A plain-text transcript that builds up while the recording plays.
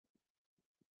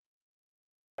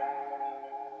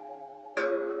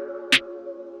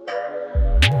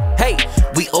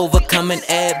overcoming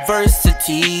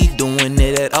adversity, doing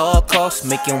it at all costs,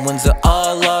 making wins are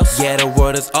all lost. Yeah, the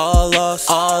world is all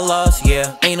lost,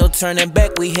 yeah. Ain't no turning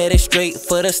back, we headed straight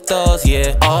for the stars,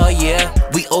 yeah. Oh yeah,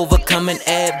 we overcoming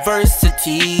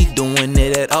adversity, doing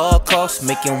it at all costs,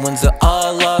 making wins are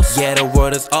all lost. Yeah, the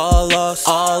world is all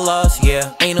lost,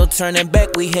 yeah. Ain't no turning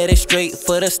back, we headed straight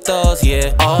for the stars,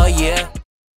 yeah. Oh yeah.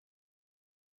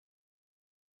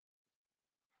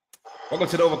 Welcome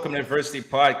to the Overcoming Adversity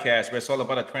podcast, where it's all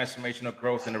about a transformational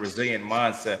growth and a resilient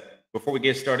mindset. Before we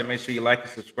get started, make sure you like and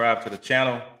subscribe to the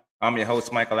channel. I'm your host,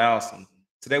 Mallison.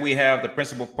 Today we have the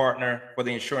principal partner for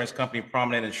the insurance company,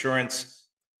 Prominent Insurance.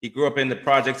 He grew up in the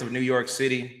projects of New York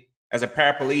City. As a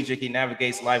paraplegic, he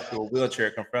navigates life through a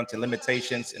wheelchair, confronting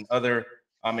limitations and other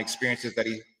experiences that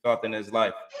he felt in his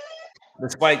life.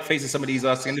 Despite facing some of these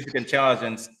significant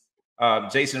challenges,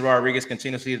 Jason Rodriguez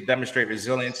continues to demonstrate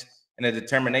resilience and a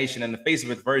determination in the face of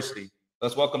adversity.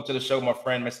 Let's welcome to the show, my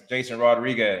friend, Mr. Jason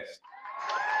Rodriguez.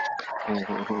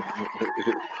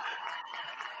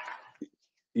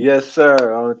 Yes,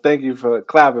 sir. Thank you for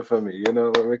clapping for me. You know,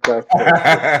 let me clap.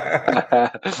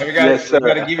 Yes, sir. We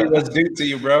got to give you what's due to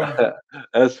you, bro.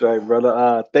 That's right,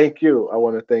 brother. Thank you. I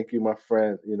want to thank you, my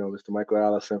friend, Mr. Michael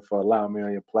Allison, for allowing me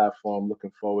on your platform.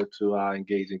 Looking forward to our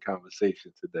engaging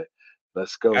conversation today.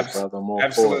 Let's go, brother.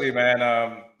 Absolutely, man.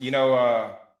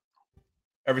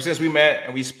 Ever since we met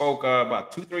and we spoke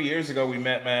about 2-3 years ago, we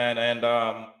met, man,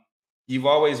 and you've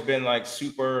always been like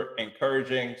super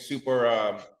encouraging,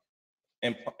 super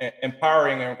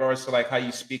empowering in regards to like how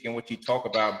you speak and what you talk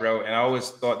about, bro. And I always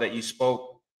thought that you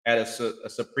spoke at a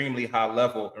supremely high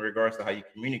level in regards to how you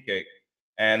communicate.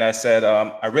 And I said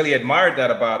I really admired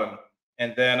that about him.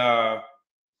 And then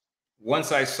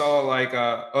once I saw like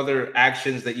other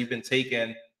actions that you've been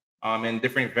taking in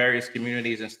different various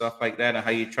communities and stuff like that, and how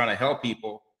you're trying to help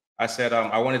people, I said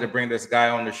I wanted to bring this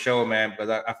guy on the show, man, because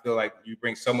I feel like you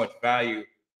bring so much value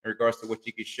in regards to what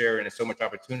you could share, and there's so much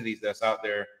opportunities that's out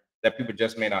there that people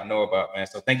just may not know about, man.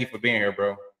 So thank you for being here,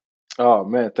 bro. Oh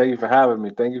man, thank you for having me.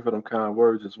 Thank you for them kind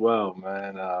words as well,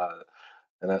 man.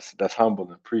 And that's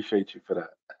humbling. Appreciate you for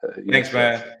that. Thanks,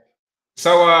 man.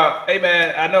 So hey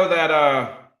man, I know that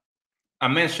I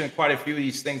mentioned quite a few of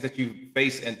these things that you've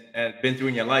faced and been through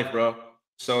in your life, bro.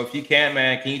 So if you can,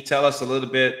 man, can you tell us a little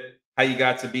bit how you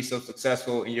got to be so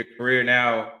successful in your career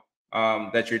now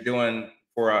that you're doing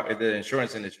for the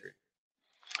insurance industry?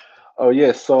 Oh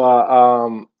yeah, so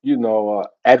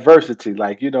adversity,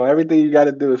 like everything you got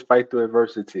to do is fight through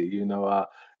adversity.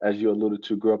 As you alluded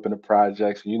to, grew up in the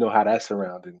projects, and you know how that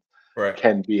surrounding Right.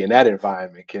 can be, and that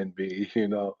environment can be.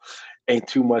 Ain't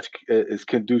too much is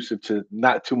conducive to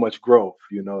not too much growth.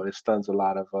 It stuns a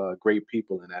lot of great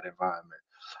people in that environment.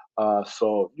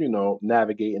 So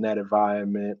navigating that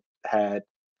environment, had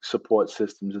support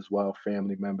systems as well,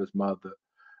 family members, mother,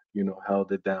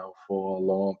 held it down for a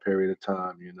long period of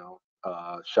time.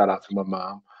 Shout out to my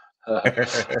mom.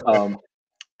 um,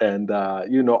 and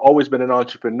always been an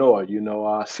entrepreneur.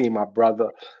 Seen my brother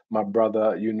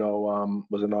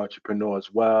was an entrepreneur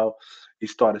as well. He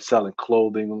started selling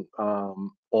clothing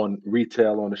on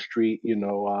retail on the street,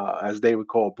 as they would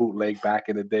call bootleg back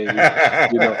in the days.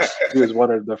 He was one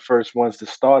of the first ones to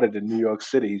start it in New York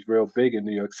City. He's real big in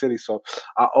New York City, so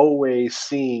I always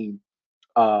seen,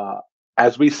 uh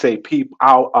as we say, people,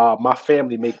 our my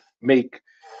family make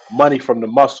money from the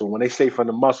muscle. When they say from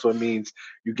the muscle, it means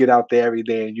you get out there every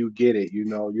day and you get it. You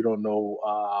don't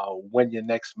know when your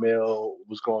next meal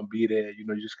was going to be there. You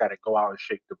just got to go out and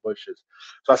shake the bushes.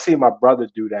 So I see my brother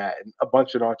do that, and a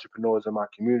bunch of entrepreneurs in my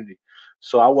community.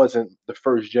 So I wasn't the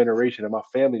first generation of my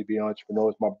family to be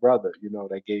entrepreneurs. My brother,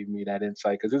 that gave me that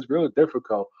insight, because it's really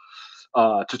difficult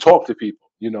to talk to people.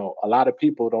 A lot of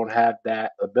people don't have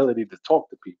that ability to talk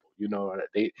to people.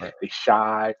 They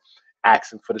shy,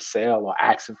 asking for the sale or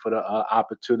asking for the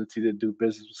opportunity to do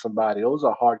business with somebody. Those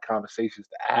are hard conversations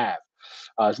to have.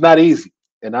 It's not easy,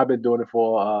 and I've been doing it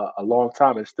for a long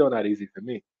time. It's still not easy for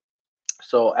me.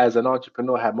 So as an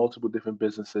entrepreneur, I have multiple different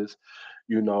businesses.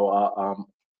 You know, uh, um,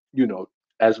 you know,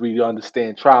 as we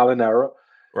understand, trial and error.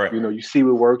 Right. You see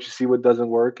what works, you see what doesn't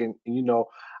work, and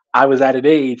I was at an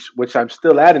age, which I'm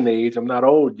still at an age. I'm not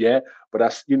old yet, but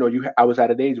I was at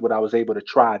an age where I was able to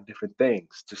try different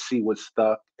things to see what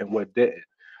stuck and what didn't.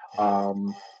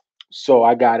 Um, so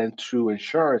I got into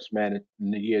insurance, man,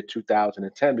 in the year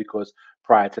 2010, because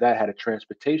prior to that, I had a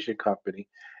transportation company.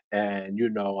 And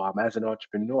as an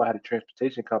entrepreneur, I had a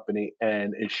transportation company,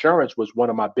 and insurance was one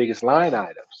of my biggest line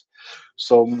items.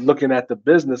 So looking at the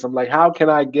business, I'm like, how can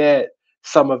I get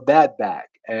some of that back?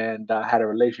 And I had a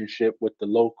relationship with the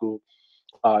local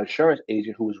insurance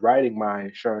agent who was writing my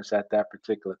insurance at that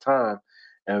particular time.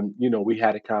 And we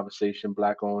had a conversation,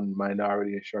 black owned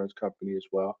minority insurance company as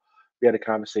well. We had a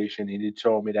conversation, and he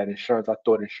told me that insurance, I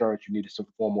thought insurance, you needed some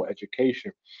formal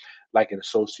education, like an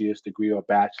associate's degree or a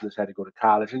bachelor's, had to go to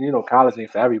college. And college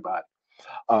ain't for everybody.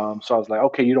 So I was like,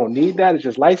 okay, you don't need that. It's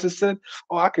just licensing.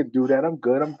 Oh, I can do that. I'm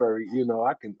good. I'm very,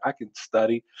 I can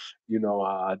study,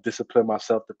 discipline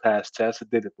myself to pass tests. I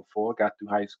did it before, got through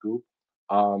high school.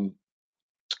 Um,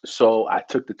 so I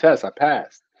took the test. I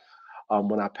passed.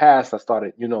 When I passed, I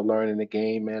started, learning the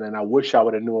game, man. And I wish I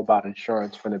would have knew about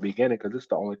insurance from the beginning, because it's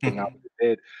the only thing I would have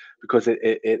did, because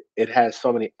it has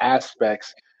so many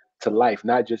aspects to life,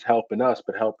 not just helping us,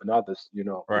 but helping others.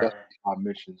 Right. That's our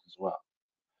missions as well.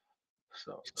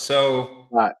 So, So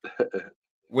not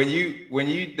when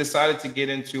you decided to get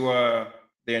into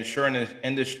the insurance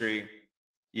industry,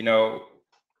 you know,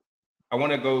 I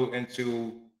want to go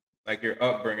into like your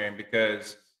upbringing,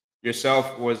 because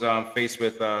yourself was faced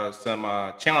with some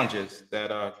challenges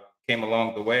that came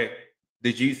along the way.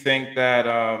 Did you think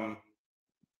that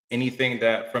anything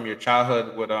that from your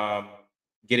childhood would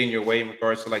get in your way in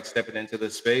regards to like stepping into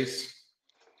this space?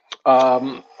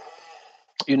 um,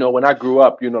 when I grew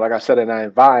up, like I said, in that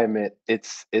environment,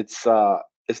 it's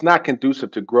not conducive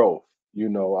to growth.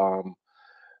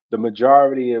 The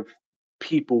majority of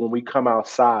people, when we come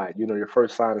outside, your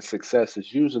first sign of success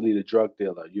is usually the drug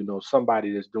dealer,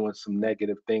 somebody that's doing some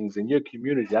negative things in your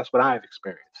community. That's what I've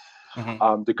experienced.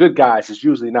 Hmm. The good guys is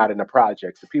usually not in the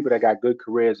projects. The people that got good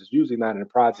careers is usually not in the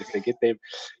projects. They get they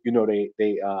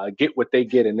get what they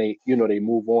get, and they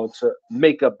move on to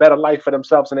make a better life for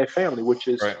themselves and their family, which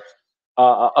is Right.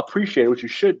 appreciate what you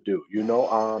should do.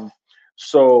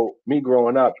 So me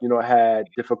growing up, I had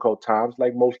difficult times,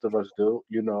 like most of us do.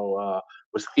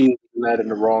 Was easily led in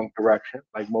the wrong direction,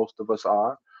 like most of us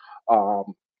are.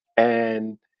 um,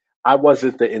 and I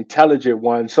wasn't the intelligent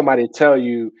one. Somebody tell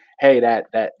you, hey,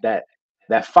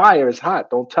 that fire is hot,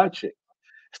 don't touch it.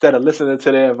 Instead of listening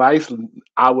to their advice,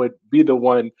 I would be the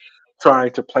one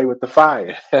trying to play with the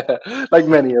fire, like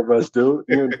many of us do.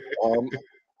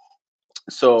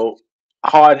 So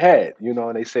hard head,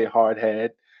 and they say hard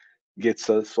head gets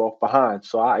us off behind.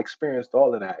 So I experienced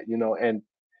all of that, and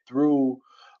through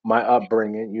my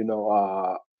upbringing,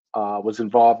 was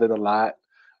involved in a lot,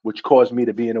 which caused me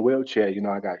to be in a wheelchair.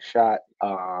 I got shot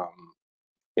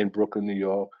in Brooklyn, New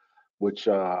York, which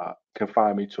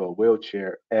confined me to a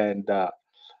wheelchair. And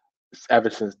ever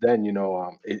since then,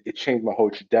 it changed my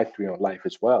whole trajectory on life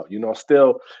as well.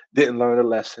 Still didn't learn a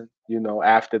lesson,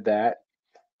 after that.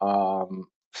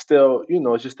 Still,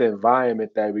 it's just the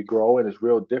environment that we grow in is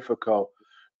real difficult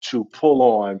to pull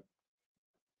on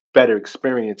better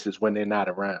experiences when they're not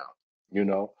around, you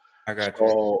know. I got you.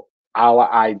 So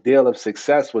our ideal of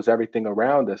success was everything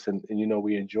around us, and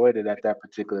we enjoyed it at that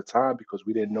particular time because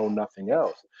we didn't know nothing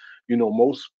else.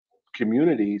 Most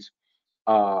communities,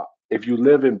 if you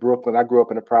live in Brooklyn, I grew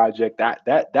up in a project,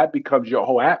 that becomes your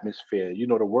whole atmosphere.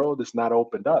 The world is not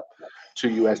opened up to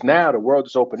you, as now the world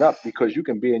is opened up because you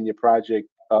can be in your project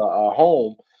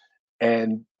home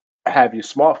and have your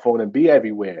smartphone and be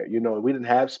everywhere. We didn't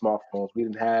have smartphones, we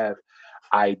didn't have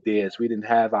ideas, we didn't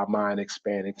have our mind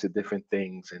expanding to different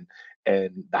things,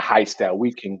 and the heights that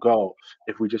we can go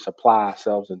if we just apply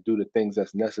ourselves and do the things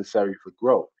that's necessary for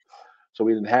growth. So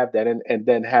we didn't have that, and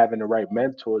then having the right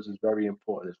mentors is very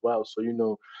important as well. So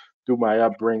through my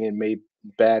upbringing, made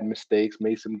bad mistakes,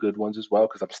 made some good ones as well,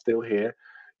 because I'm still here.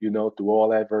 Through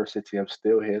all adversity, I'm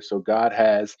still here. So God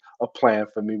has a plan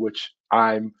for me, which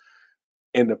I'm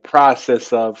in the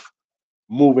process of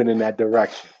moving in that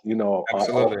direction.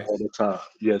 Absolutely. All the time.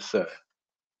 Yes, sir.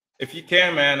 If you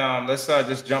can, man, let's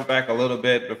just jump back a little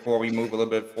bit before we move a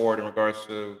little bit forward in regards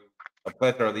to a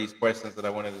plethora of these questions that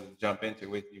I wanted to jump into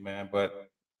with you, man. But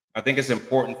I think it's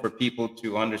important for people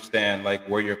to understand like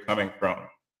where you're coming from.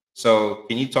 So,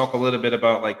 can you talk a little bit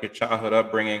about like your childhood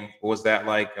upbringing? What was that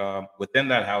like within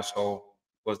that household?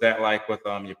 What was that like with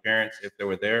your parents if they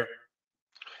were there?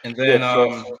 And then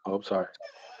Yes. So, oh, I'm sorry.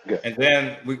 Good.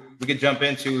 we could jump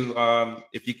into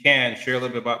if you can share a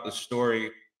little bit about the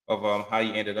story of how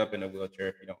you ended up in a wheelchair,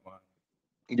 if you don't mind.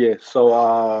 Yeah.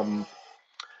 So,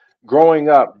 growing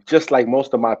up, just like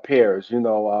most of my peers,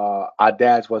 our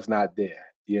dads was not there.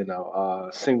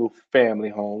 Single family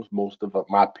homes. Most of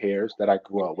my peers that I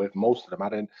grew up with, most of them, I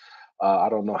didn't. I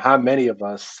don't know how many of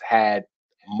us had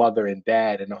mother and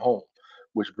dad in the home,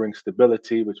 which brings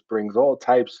stability, which brings all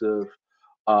types of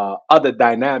other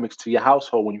dynamics to your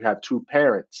household when you have two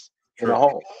parents in a True.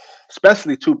 home,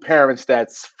 especially two parents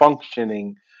that's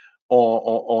functioning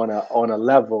on a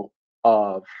level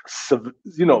of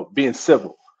being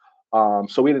civil.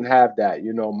 So we didn't have that.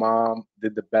 Mom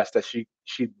did the best that she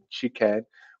can.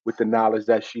 with the knowledge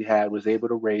that she had, was able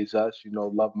to raise us,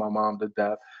 loved my mom to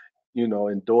death,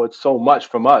 endured so much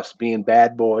from us being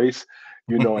bad boys,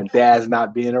 and dads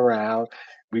not being around.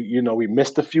 We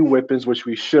missed a few whippings, which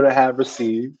we should have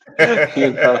received.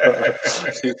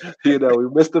 you know, we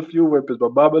missed a few whippings. My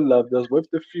mama loved us,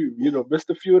 whipped a few, missed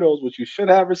a few of those, which you should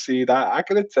have received. I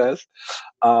can attest.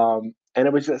 And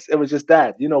it was just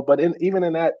that, but even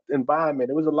in that environment,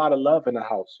 there was a lot of love in the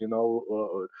house.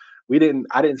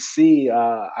 I didn't see,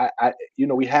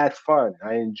 we had fun.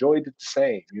 I enjoyed it the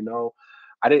same.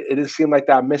 It didn't seem like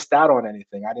that I missed out on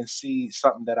anything. I didn't see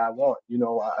something that I want.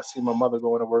 I see my mother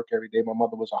going to work every day. My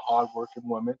mother was a hardworking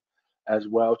woman as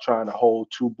well, trying to hold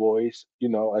two boys.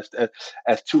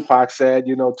 As Tupac said,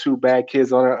 two bad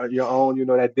kids on your own.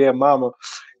 That dear mama.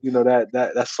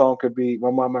 That song could be. My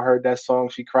mama heard that song.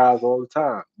 She cries all the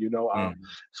time. Mm.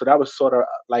 So that was sort of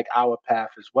like our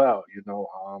path as well.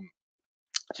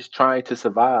 Just trying to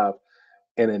survive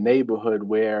in a neighborhood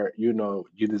where you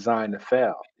design to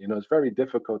fail. It's very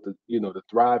difficult to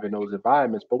thrive in those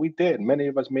environments, but we did. Many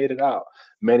of us made it out.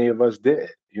 Many of us did.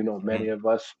 Many Mhm. of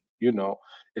us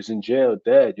is in jail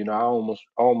dead. I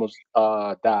almost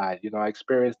died. I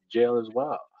experienced jail as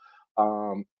well.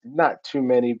 Not too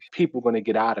many people going to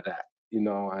get out of that. And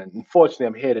unfortunately,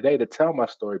 I'm here today to tell my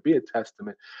story, be a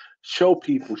testament, show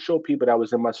people that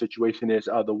was in my situation. There's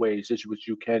other ways. This is what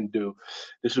you can do.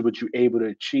 This is what you're able to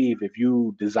achieve if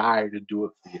you desire to do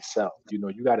it for yourself.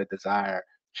 You got to desire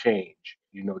change.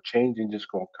 Change ain't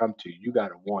just gonna come to you. You got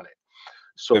to want it.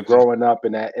 So Definitely. growing up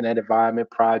in that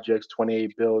environment, projects,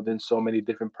 28 buildings, so many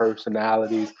different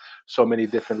personalities, so many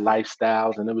different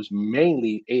lifestyles, and it was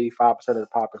mainly 85% of the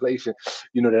population,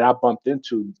 that I bumped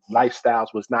into.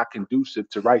 Lifestyles was not conducive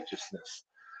to righteousness.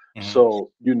 Mhm.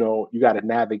 So, you got to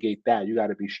navigate that. You got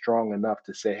to be strong enough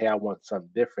to say, "Hey, I want something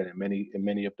different." And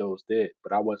many of those did,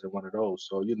 but I wasn't one of those.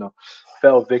 So,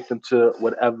 fell victim to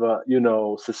whatever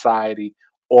society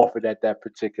offered at that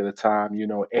particular time.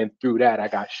 And through that, I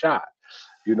got shot.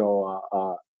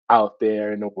 Out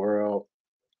there in the world,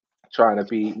 trying to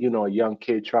be, a young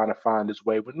kid trying to find his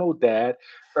way with no dad.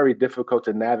 Very difficult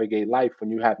to navigate life when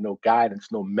you have no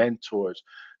guidance, no mentors,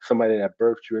 somebody that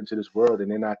birthed you into this world, and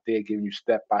they're not there giving you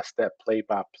step by step, play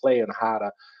by play on how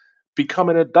to become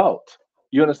an adult.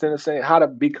 You understand what I'm saying? How to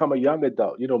become a young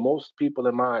adult. Most people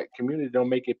in my community don't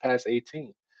make it past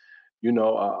 18. You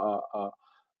know,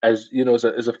 as you know,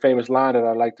 is a famous line that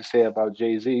I like to say about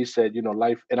Jay-Z. He said,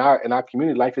 life in our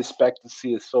community, life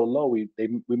expectancy is so low. We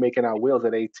making our wills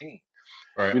at 18.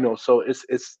 Right. So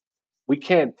it's we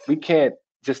can't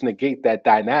just negate that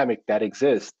dynamic that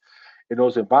exists in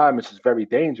those environments. Is very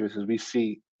dangerous, as we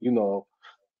see.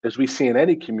 As we see in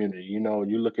any community.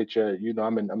 You look at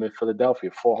I'm in Philadelphia,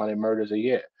 400 murders a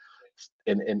year,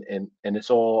 and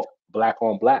it's all black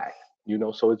on black.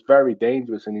 So it's very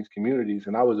dangerous in these communities,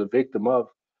 and I was a victim of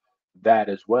that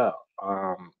as well.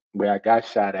 Where I got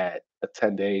shot at a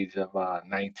tender age of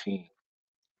 19,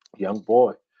 young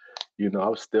boy. I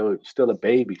was still a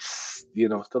baby,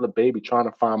 still a baby trying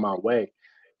to find my way,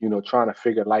 trying to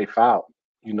figure life out,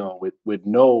 with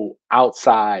no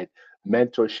outside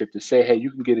mentorship to say, hey, you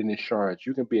can get an insurance,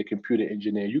 you can be a computer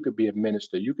engineer, you could be a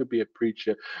minister, you could be a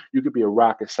preacher, you could be a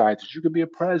rocket scientist, you could be a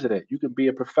president, you could be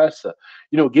a professor,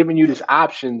 giving you these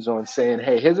options on saying,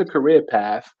 hey, here's a career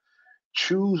path.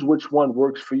 Choose which one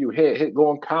works for you. Hey, go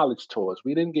on college tours.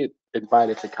 We didn't get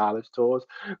invited to college tours.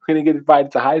 We didn't get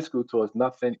invited to high school tours.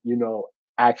 Nothing,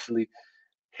 actually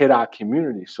hit our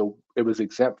community. So it was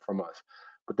exempt from us.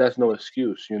 But that's no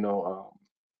excuse,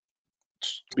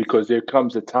 because there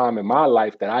comes a time in my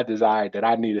life that I desired that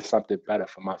I needed something better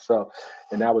for myself.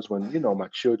 And that was when, my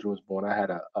children was born. I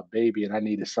had a baby and I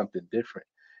needed something different.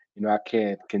 I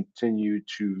can't continue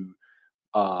to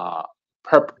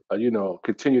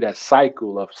continue that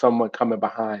cycle of someone coming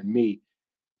behind me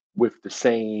with the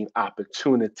same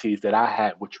opportunities that I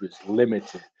had, which was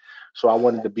limited. So I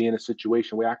wanted to be in a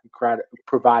situation where I could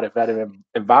provide a better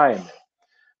environment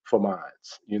for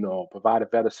mines, provide a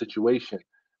better situation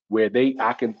where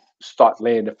I can start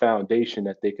laying the foundation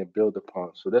that they can build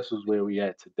upon. So this is where we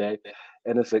at today.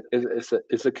 And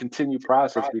it's a continued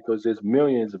process because there's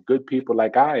millions of good people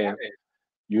like I am,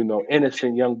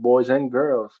 innocent young boys and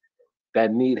girls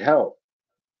that need help,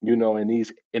 in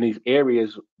these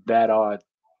areas that are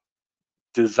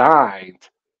designed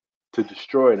to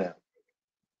destroy them,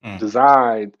 Mm.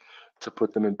 designed to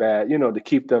put them in bad, to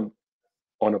keep them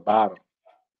on the bottom.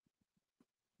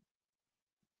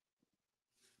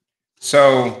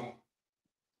 So,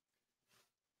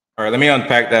 all right, let me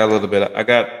unpack that a little bit. I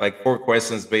got like four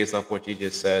questions based off what you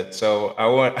just said. So I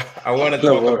want to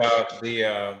No talk worries. about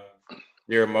the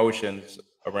your emotions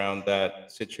around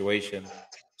that situation.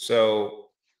 So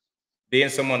being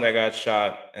someone that got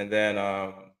shot and then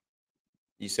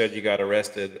you said you got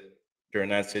arrested during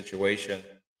that situation.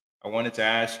 I wanted to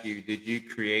ask you, did you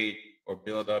create or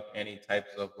build up any types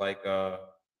of like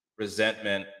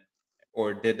resentment,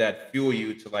 or did that fuel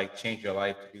you to like change your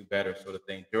life to do better sort of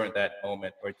thing during that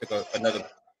moment, or it took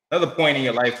another point in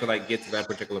your life to like get to that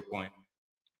particular point?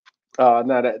 No,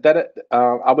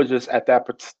 I was just at that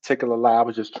particular lie. I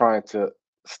was just trying to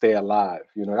stay alive.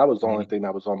 You know, that was the only Mhm. thing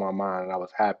that was on my mind, and I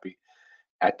was happy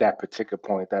at that particular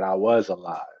point that I was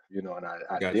alive. You know, and I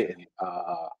Gotcha. didn't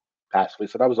pass away.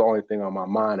 So that was the only thing on my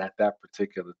mind at that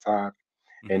particular time.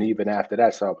 And Hmm. even after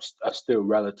that, so I was still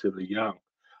relatively young.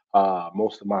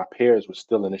 Most of my peers were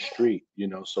still in the street. You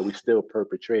know, so we still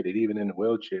perpetrated, even in the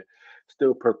wheelchair,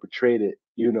 still perpetrated.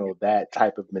 You know, that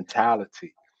type of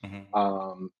mentality. Hmm.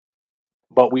 Um,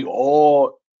 but we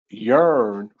all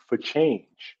yearn for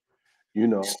change. You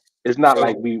know, it's not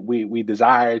like So we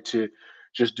desire to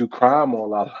just do crime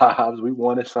all our lives. We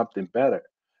wanted something better.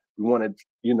 We wanted,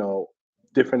 you know,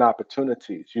 different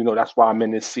opportunities. You know, that's why I'm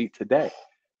in this seat today.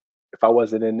 If I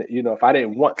wasn't in, you know, if I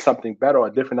didn't want something better or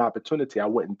a different opportunity, I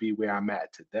wouldn't be where I'm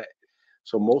at today.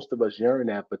 So most of us yearn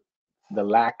that, but the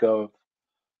lack of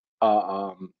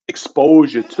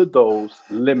exposure to those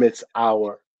limits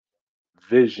our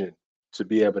vision to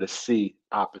be able to see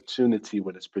opportunity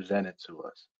when it's presented to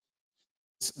us.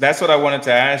 that's what I wanted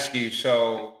to ask you.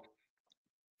 So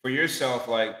for yourself,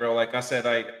 like bro, like I said,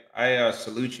 I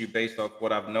salute you based off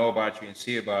what I know about you and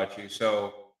see about you.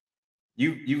 So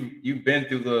you've been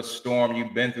through the storm,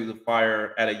 you've been through the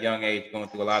fire at a young age, going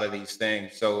through a lot of these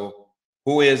things. So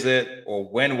who is it, or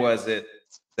when was it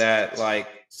that like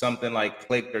something like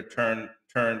clicked or turned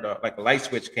like a light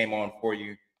switch came on for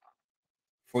you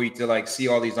to like see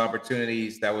all these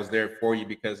opportunities that was there for you?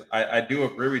 Because I do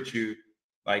agree with you,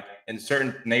 like in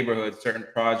certain neighborhoods, certain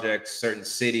projects, certain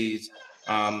cities,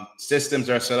 systems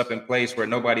are set up in place where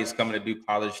nobody's coming to do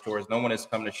college tours, no one is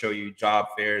coming to show you job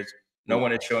fairs, no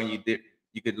one is showing you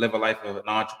you could live a life of an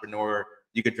entrepreneur,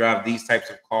 you could drive these types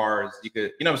of cars, you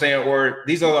could, you know what I'm saying, or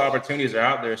these other opportunities are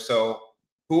out there. So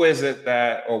who is it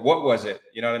that, or what was it,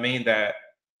 you know what I mean, that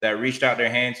reached out their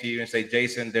hand to you and say,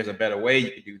 Jason, there's a better way.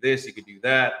 You could do this, you could do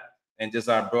that, and just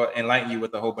brought enlighten you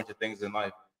with a whole bunch of things in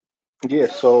life. Yeah,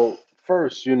 so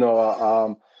first, you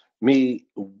know, me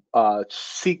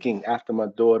seeking after my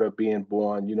daughter being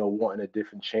born, you know, wanting a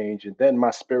different change, and then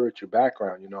my spiritual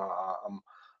background, you know,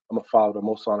 I'm a follower of the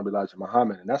Most Honorable Elijah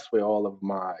Muhammad, and that's where all of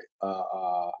my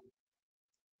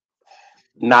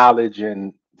knowledge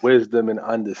and wisdom and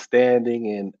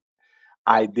understanding and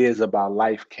ideas about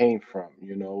life came from.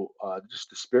 You know, just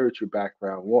the spiritual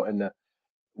background,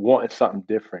 wanting something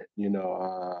different, you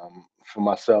know, for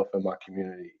myself and my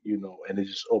community, you know, and it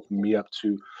just opened me up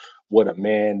to what a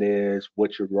man is,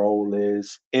 what your role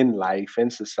is in life, in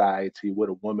society, what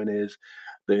a woman is,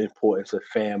 the importance of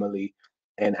family,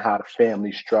 and how the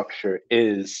family structure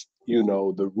is, you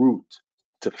know, the root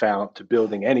to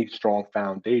building any strong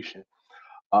foundation.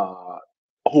 Uh,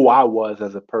 who I was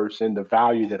as a person, the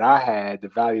value that I had, the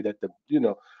value that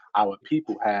our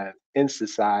people have in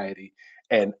society,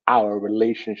 and our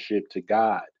relationship to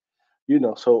God. You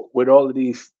know, so with all of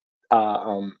these uh,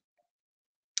 um,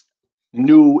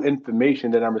 new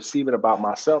information that I'm receiving about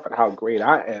myself and how great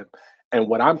I am and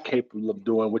what I'm capable of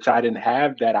doing, which I didn't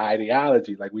have that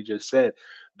ideology, like we just said,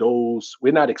 those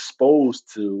we're not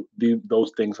exposed to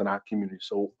those things in our community.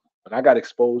 So when I got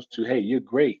exposed to, hey, you're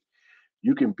great,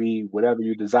 you can be whatever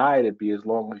you desire to be as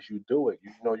long as you do it.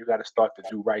 You know, you got to start to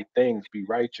do right things, be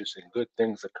righteous, and good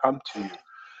things that come to you.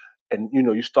 And you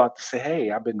know, you start to say,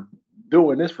 "Hey, I've been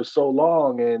doing this for so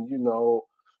long, and you know,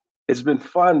 it's been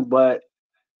fun, but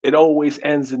it always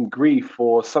ends in grief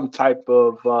or some type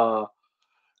of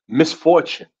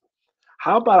misfortune.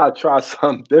 How about I try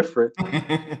something different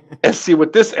and see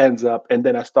what this ends up?" And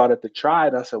then I started to try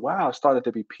it. I said, "Wow!" I started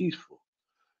to be peaceful,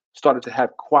 started to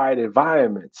have quiet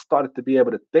environments, started to be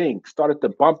able to think, started to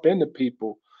bump into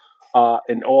people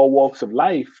in all walks of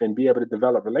life and be able to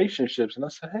develop relationships. And I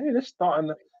said, hey, this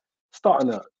starting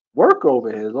to work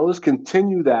over here. So let's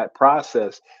continue that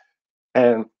process.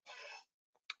 And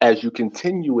as you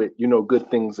continue it, you know, good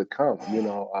things will come. You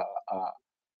know,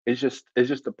 it's just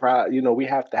the pride. You know, we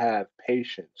have to have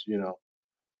patience. You know,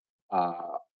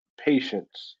 uh,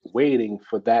 patience, waiting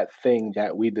for that thing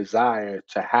that we desire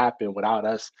to happen without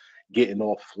us getting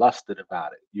all flustered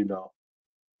about it. You know,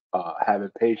 having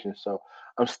patience. So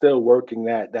I'm still working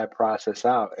that process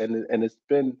out, and it's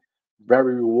been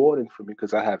very rewarding for me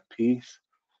because I have peace.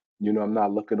 You know, I'm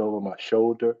not looking over my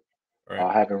shoulder. Right.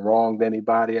 I haven't wronged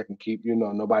anybody. I can keep, you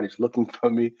know, nobody's looking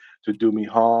for me to do me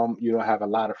harm. You know, I have a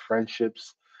lot of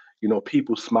friendships, You know,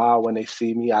 people smile when they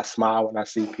see me. I smile when I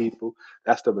see people.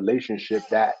 That's the relationship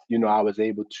that, I was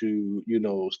able to,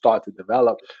 start to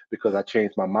develop because I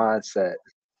changed my mindset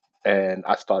and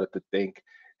I started to think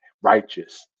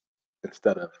righteous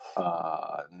instead of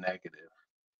negative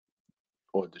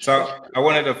or So destructive. I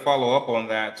wanted to follow up on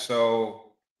that.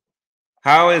 So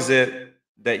how is it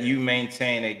that you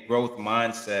maintain a growth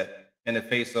mindset in the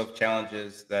face of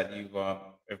challenges that you've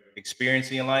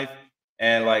experienced in your life?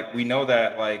 And like we know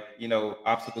that like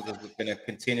obstacles are going to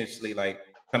continuously like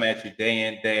come at you day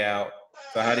in day out.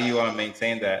 So how do you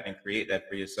maintain that and create that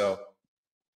for yourself?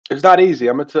 It's not easy.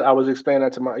 I was explaining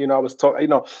that to my, I was talking,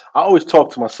 I always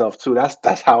talk to myself too.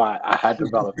 That's how I had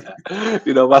developed that.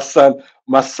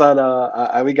 My son,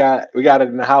 we got it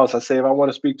in the house. I say if I want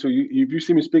to speak to you, if you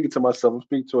see me speaking to myself, I'm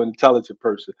speaking to an intelligent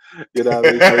person. You know what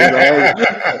I mean? So he's like,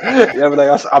 hey, yeah, but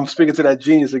like I'm speaking to that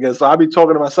genius again. So I be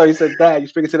talking to myself. He said, "Dad, you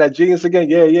speaking to that genius again?"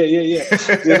 Yeah, yeah, yeah, yeah.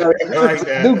 You know, I like so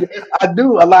that. I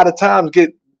do a lot of times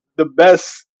get the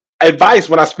best advice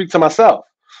when I speak to myself.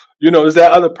 Is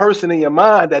that other person in your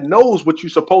mind that knows what you're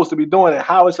supposed to be doing and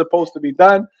how it's supposed to be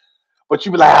done. But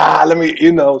you be like, let me,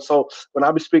 So when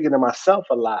I be speaking to myself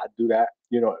a lot, I do that.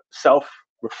 Self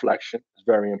reflection is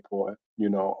very important.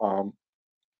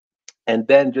 And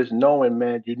then just knowing,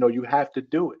 man, you have to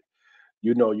do it.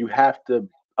 You have to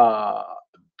uh,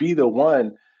 be the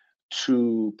one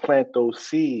to plant those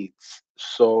seeds,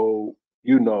 so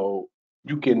you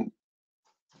can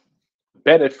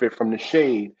benefit from the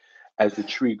shade as the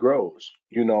tree grows.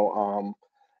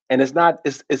 And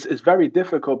it's very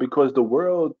difficult because the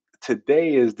world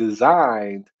today is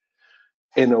designed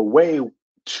in a way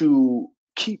to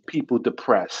keep people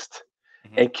depressed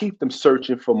Mhm. and keep them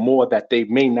searching for more that they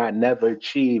may not never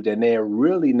achieved, and they're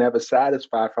really never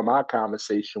satisfied. From our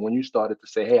conversation, when you started to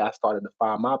say, hey, I started to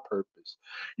find my purpose,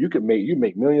 you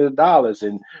make millions of dollars,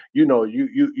 and you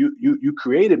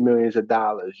created millions of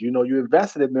dollars, you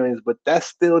invested in millions, but that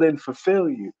still didn't fulfill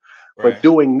you. But Right.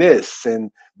 doing this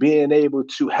and being able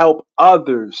to help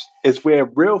others is where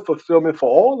real fulfillment for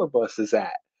all of us is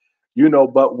at.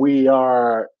 But we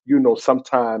are,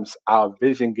 sometimes our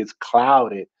vision gets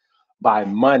clouded by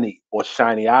money or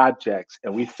shiny objects,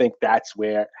 and we think that's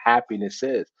where happiness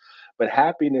is. But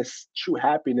true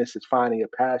happiness is finding a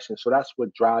passion. So that's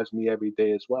what drives me every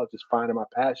day as well, just finding my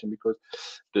passion, because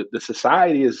the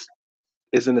society is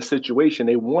in a situation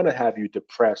they want to have you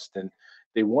depressed, and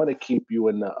they want to keep you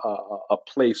in a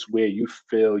place where you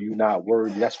feel you're not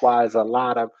worthy. That's why there's a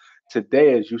lot of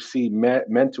today, as you see,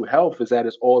 mental health is at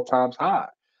its all times high.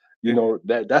 Yeah.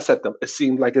 That's at the, it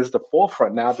seems like it's the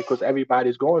forefront now because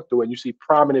everybody's going through it, and you see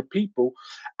prominent people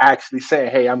actually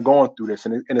saying, hey, I'm going through this.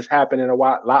 And it's happening a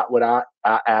lot with our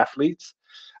athletes,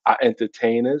 our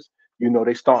entertainers.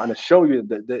 They starting to show you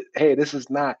that, hey, this is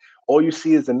not all you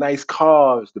see is the nice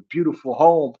cars, the beautiful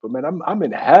homes, but man, I'm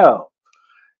in hell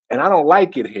and I don't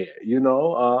like it here,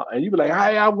 and you be like,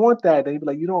 hey, I want that. And you be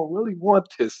like, you don't really want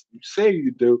this. You say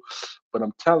you do, but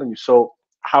I'm telling you. So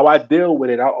how I deal with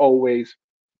it,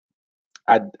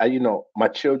 my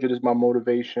children is my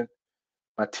motivation,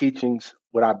 my teachings,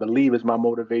 what I believe is my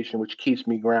motivation, which keeps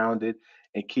me grounded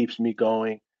and keeps me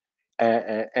going.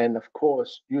 And of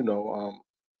course,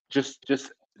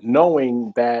 just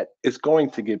knowing that it's going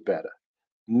to get better,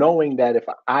 knowing that if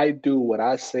I do what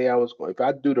I say I was going, if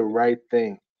I do the right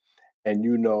thing, and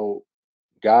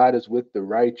God is with the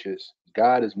righteous,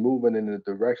 God is moving in the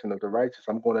direction of the righteous,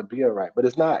 I'm going to be all right. But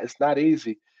it's not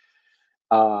easy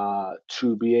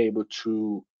to be able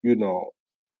to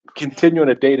continue on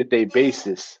a day-to-day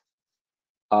basis,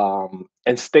 and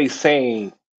stay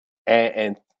sane,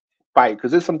 and fight,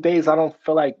 because there's some days I don't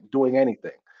feel like doing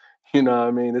anything. You know what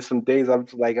I mean? There's some days I'm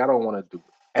just like, I don't want to do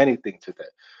anything today.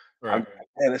 Right. I'm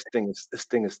Man, this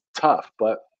thing is tough,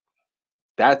 but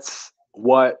that's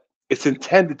what it's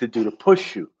intended to do, to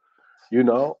push you, you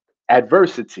know,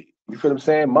 adversity. You feel what I'm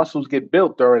saying? Muscles get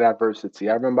built during adversity.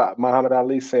 I remember Muhammad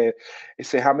Ali saying, he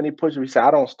said, how many push-ups? He said,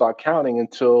 I don't start counting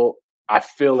until I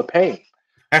feel the pain,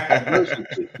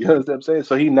 adversity. You know what I'm saying?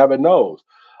 So he never knows.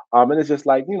 And it's just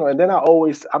like, and then I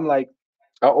always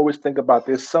think about,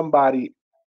 there's somebody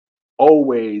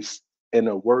always in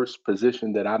a worse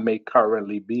position that I may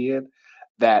currently be in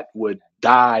that would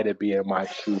die to be in my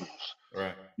shoes,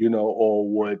 Right. or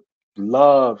would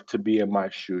love to be in my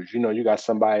shoes. You got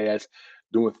somebody that's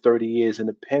doing 30 years in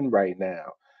the pen right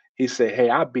now. He said, "Hey,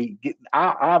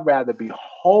 I'd rather be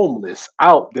homeless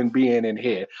out than being in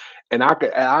here, and I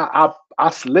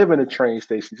live in a train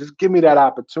station. Just give me that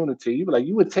opportunity." You be like,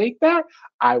 "You would take that?"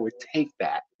 I would take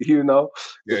that. Yeah.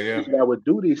 There's Yeah. people that would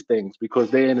do these things because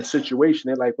they're in a situation.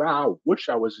 They're like, "Wow, I wish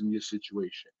I was in your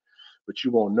situation," but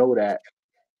you won't know that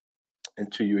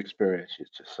until you experience it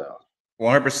yourself.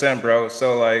 100%, bro.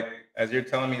 So like, as you're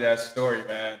telling me that story,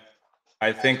 man,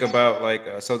 I think about like,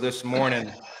 so this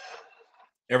morning,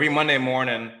 every Monday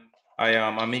morning,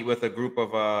 I meet with a group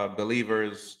of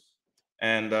believers,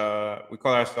 and we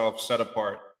call ourselves Set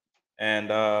Apart, and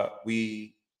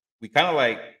we kind of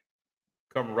like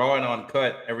come raw and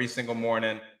uncut every single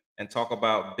morning and talk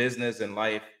about business and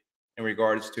life in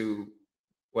regards to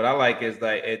what I like is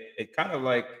that it kind of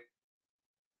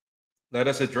let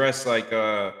us address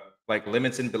like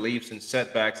limits and beliefs and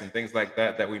setbacks and things like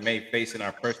that that we may face in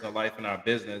our personal life and our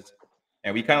business,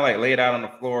 and we kind of like lay it out on the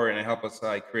floor and it help us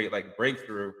like create like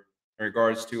breakthrough in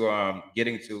regards to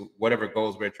getting to whatever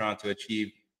goals we're trying to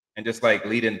achieve and just like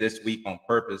leading this week on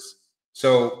purpose.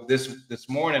 So this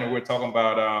morning we're talking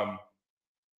about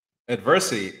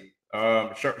adversity.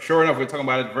 Sure enough, we're talking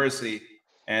about adversity,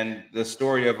 and the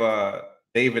story of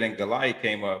David and Goliath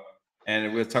came up,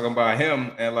 and we are talking about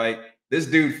him, and like this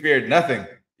dude feared nothing.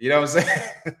 You know what I'm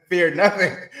saying? Feared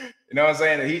nothing. You know what I'm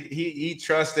saying? He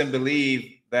trusted and believed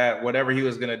that whatever he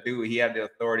was gonna do, he had the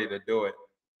authority to do it,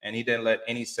 and he didn't let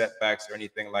any setbacks or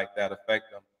anything like that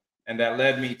affect him. And that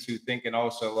led me to thinking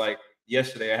also like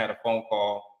yesterday, I had a phone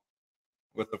call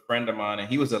with a friend of mine, and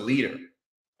he was a leader.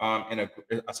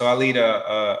 So I lead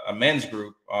a men's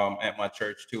group at my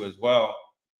church too as well,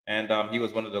 and he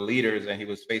was one of the leaders, and he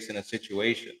was facing a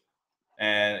situation,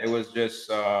 and it was just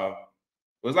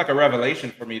it was like a revelation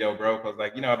for me though, bro, because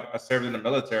like I served in the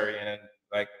military, and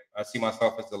like I see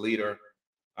myself as a leader,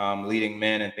 leading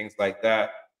men and things like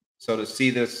that. So to see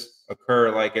this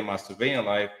occur like in my civilian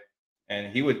life,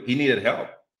 and he needed help,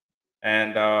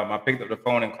 and I picked up the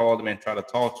phone and called him and tried to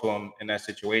talk to him in that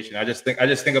situation. I just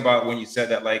think about when you said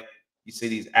that, like you see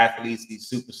these athletes, these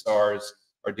superstars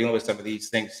are dealing with some of these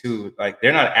things too. Like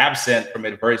they're not absent from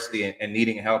adversity and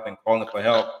needing help and calling for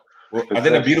help. Well, I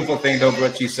think the Exactly. beautiful thing though,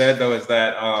 what you said though, is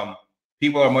that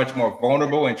people are much more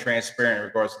vulnerable and transparent in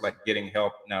regards to like getting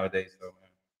help nowadays, though, man.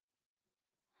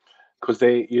 Because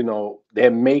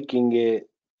they're making it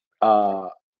uh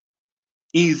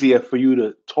easier for you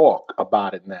to talk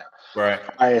about it now. Right.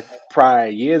 Prior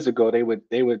years ago, they would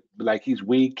be like, he's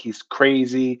weak, he's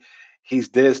crazy, he's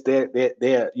this,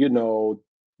 they're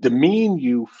demean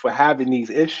you for having these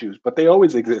issues, but they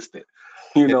always existed.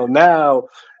 Now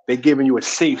they're giving you a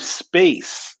safe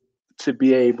space to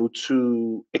be able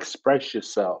to express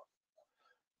yourself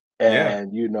Yeah,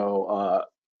 and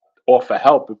offer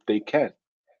help if they can.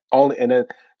 Only and then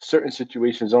certain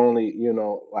situations only,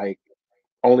 like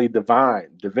only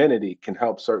divinity can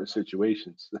help certain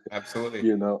situations. absolutely.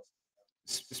 you know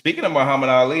Speaking of Muhammad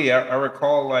Ali, I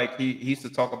recall like he used to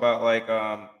talk about like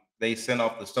they sent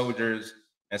off the soldiers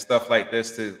and stuff like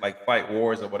this to like fight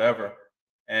wars or whatever.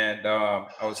 And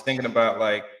I was thinking about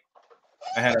like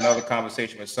I had another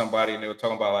conversation with somebody and they were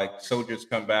talking about like soldiers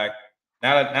come back.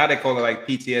 Now they call it like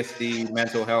PTSD,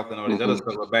 mental health, and all these other hmm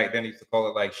stuff. But back then they used to call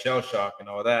it like shell shock and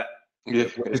all that. Yeah.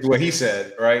 Which is what he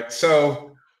said, right?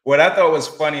 So what I thought was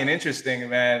funny and interesting,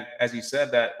 man, as you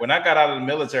said that, when I got out of the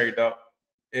military, though,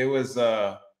 it was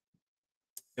uh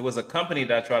it was a company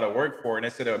that I tried to work for, and they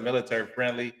said they were military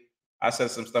friendly. I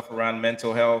said some stuff around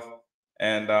mental health,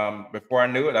 and before I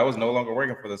knew it, I was no longer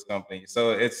working for this company.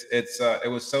 So it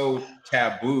was so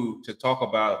taboo to talk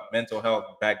about mental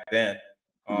health back then.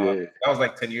 Yeah. That was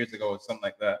like 10 years ago or something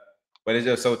like that. But it's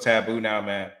just so taboo now,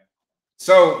 man.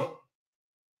 So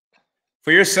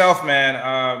for yourself, man,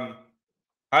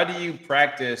 how do you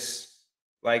practice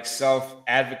like self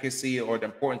advocacy or the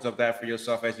importance of that for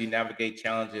yourself as you navigate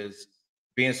challenges,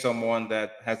 being someone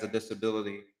that has a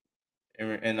disability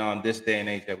in this day and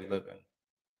age that we live in?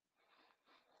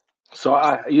 So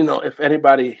if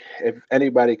anybody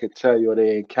could tell you or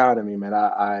they encounter me, man,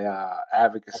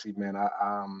 advocacy, man,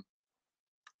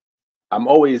 I'm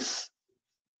always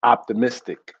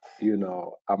optimistic.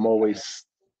 I'm always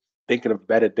thinking of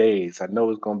better days. I know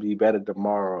it's gonna be better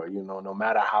tomorrow. No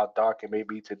matter how dark it may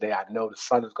be today, I know the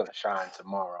sun is gonna shine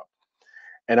tomorrow.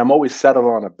 And I'm always settled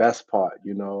on the best part.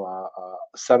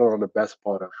 Settled on the best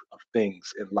part of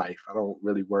things in life. I don't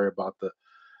really worry about the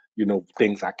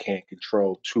things I can't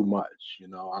control too much.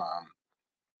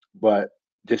 But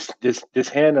just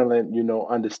handling,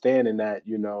 understanding that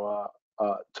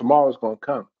tomorrow's gonna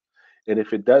come, and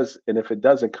if it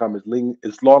doesn't come,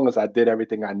 as long as I did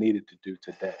everything I needed to do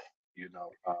today, you know,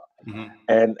 uh, Hmm.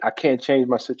 and I can't change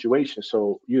my situation,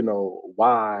 so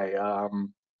why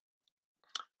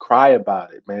cry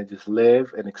about it, man? Just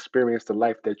live and experience the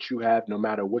life that you have, no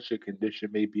matter what your condition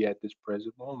may be at this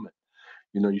present moment.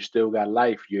 You still got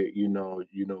life.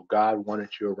 God wanted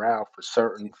you around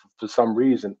for some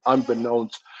reason,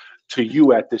 unbeknownst to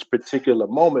you at this particular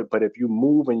moment. But if you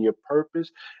move in your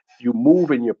purpose, you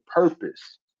move in your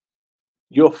purpose,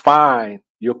 you'll find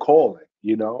your calling,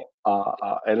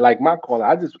 and like my calling,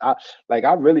 I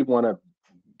really want to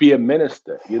be a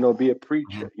minister, be a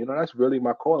preacher, Mhm. that's really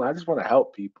my calling. I just want to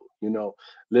help people,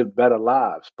 live better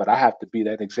lives, but I have to be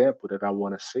that example that I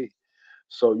want to see.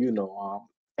 So,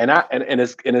 and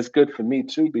it's good for me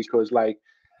too, because like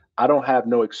I don't have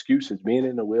no excuses being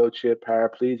in a wheelchair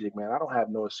paraplegic, man. I don't have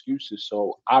no excuses.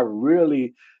 So I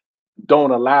really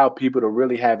don't allow people to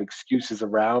really have excuses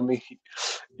around me.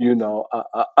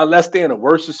 Unless they're in a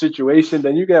worse situation,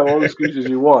 then you can have all the excuses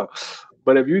you want.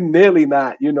 But if you nearly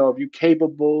not, if you're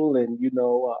capable, and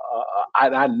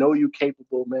I know you're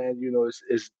capable, man.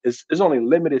 It's only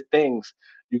limited things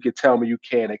you can tell me you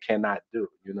can and cannot do.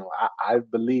 I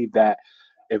believe that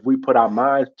if we put our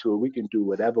minds to it, we can do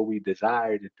whatever we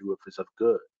desire to do if it's of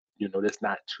good. There's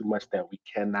not too much that we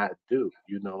cannot do.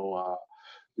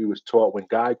 We was taught when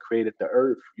God created the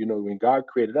earth, when God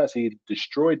created us, he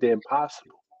destroyed the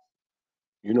impossible.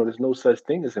 There's no such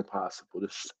thing as impossible.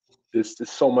 There's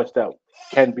so much that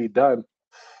can be done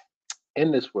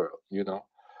in this world,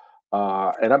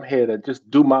 and I'm here to just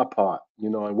do my part,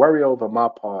 and worry over my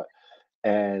part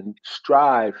and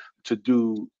strive to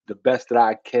do the best that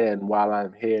I can while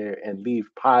I'm here and leave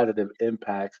positive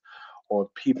impacts on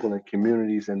people and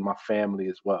communities and my family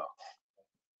as well.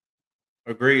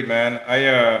 Agreed, man.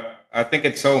 I think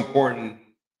it's so important.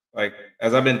 Like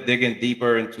as I've been digging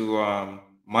deeper into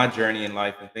my journey in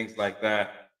life and things like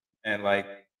that, and like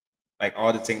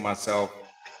auditing myself,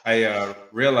 I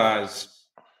realized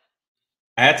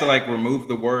I had to like remove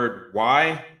the word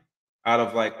why out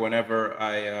of like whenever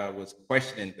I was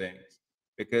questioning things,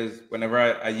 because whenever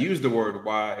I used the word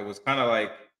why, it was kind of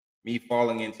like me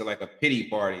falling into like a pity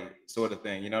party sort of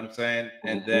thing. You know what I'm saying?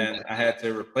 And Hmm. then I had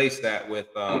to replace that with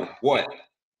what,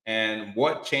 and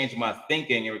what changed my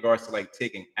thinking in regards to like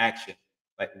taking action.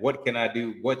 Like what can I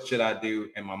do? What should I do?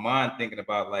 And my mind thinking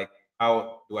about like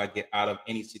how do I get out of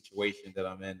any situation that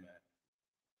I'm in, man.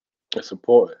 It's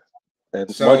important. And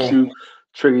once So you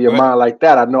trigger your go ahead. mind like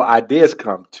that, I know ideas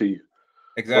come to you.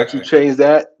 Once you Exactly. change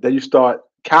that, then you start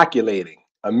calculating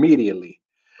immediately.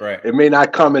 Right. It may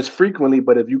not come as frequently,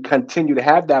 but if you continue to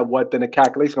have that what, then the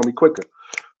calculation gonna be quicker.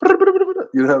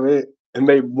 You know what I mean?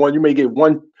 And you may get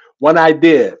one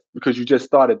idea because you just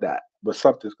started that, but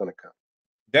something's gonna come.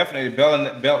 Definitely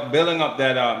building up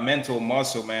that mental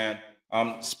muscle, man.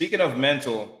 Speaking of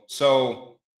mental,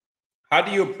 so how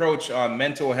do you approach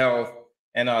mental health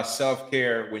and self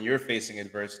care when you're facing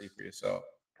adversity for yourself,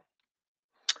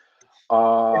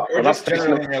 or When I'm just facing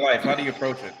generally in your life? How do you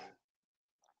approach it?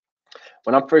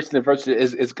 when I'm facing adversity,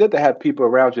 it's good to have people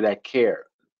around you that care,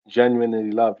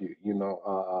 genuinely love you.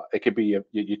 It could be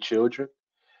your children.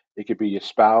 It could be your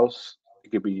spouse.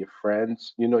 It could be your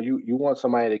friends. You want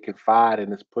somebody that can confide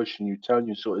and is pushing you, telling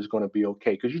you so it's going to be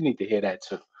okay because you need to hear that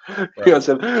too. Right. What I'm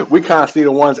saying? We constantly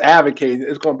the ones advocating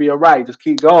it's going to be all right. Just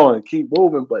keep going, keep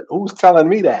moving. But who's telling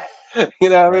me that? You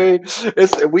know what I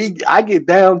Right. mean? I get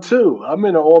down too. I'm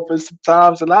in the office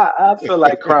sometimes and I feel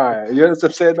like crying. You know what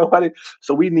I'm saying? Nobody.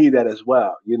 So we need that as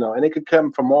well. And it could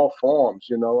come from all forms.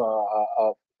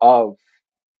 Of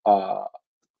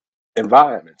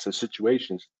environments and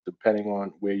situations depending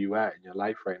on where you at in your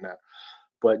life right now.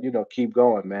 But keep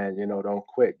going, man. Don't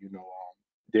quit.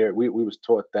 There we was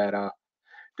taught that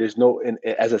there's no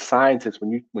as a scientist,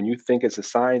 when you think as a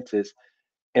scientist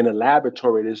in a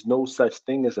laboratory, there's no such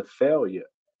thing as a failure.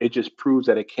 It just proves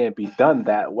that it can't be done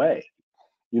that way.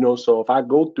 So if I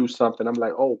go through something, I'm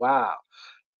like, oh wow,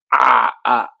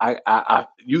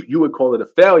 you would call it a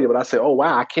failure, but I say, oh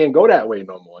wow, I can't go that way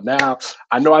no more. Now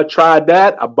I know I tried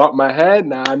that, I bumped my head.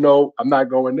 Now I know I'm not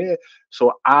going there.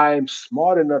 So I'm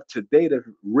smart enough today to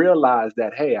realize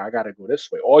that hey, I got to go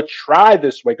this way or try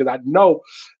this way because I know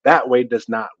that way does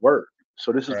not work.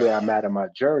 So this is Right. where I'm at in my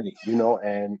journey,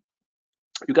 and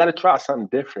you got to try something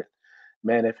different,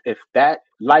 man. If that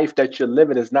life that you're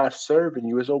living is not serving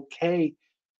you, it's okay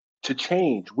to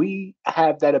change. We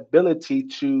have that ability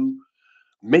to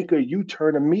make a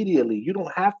U-turn immediately. You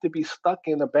don't have to be stuck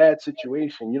in a bad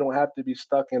situation. You don't have to be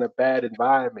stuck in a bad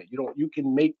environment. You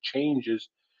can make changes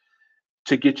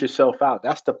to get yourself out.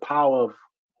 That's the power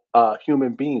of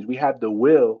human beings. We have the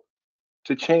will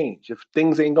to change. If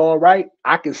things ain't going right,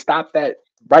 I can stop that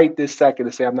right this second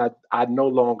and say I no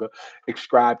longer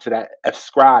ascribe to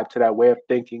that way of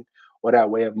thinking or that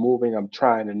way of moving. I'm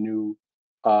trying a new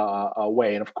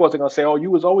way. And of course they're gonna say, oh,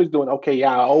 you was always doing okay,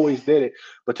 yeah, I always did it,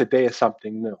 but today is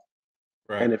something new.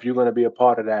 Right. And if you're going to be a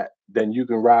part of that, then you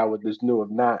can ride with this new. If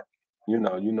not, you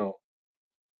know,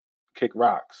 kick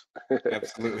rocks.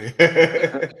 Absolutely.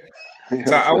 You know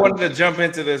So what I'm I saying? wanted to jump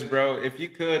into this, bro. If you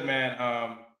could,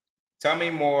 man, tell me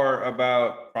more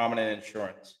about Prominent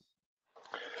Insurance.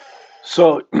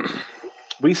 So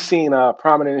we've seen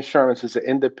Prominent Insurance is an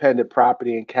independent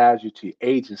property and casualty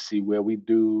agency where we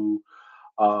do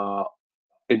uh,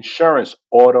 insurance,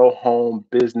 auto, home,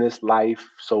 business, life.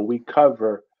 So we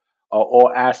cover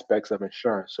all aspects of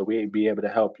insurance. So we be able to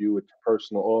help you with your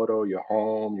personal auto, your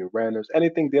home, your renters,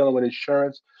 anything dealing with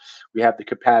insurance. We have the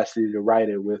capacity to write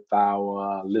it with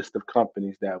our list of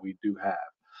companies that we do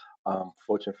have,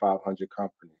 Fortune 500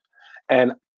 companies.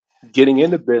 And getting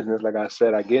into business, like I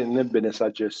said, I get into business. I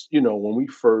just,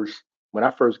 when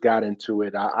I first got into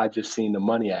it, I just seen the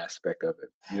money aspect of it,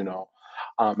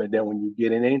 and then when you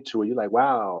get into it, you're like,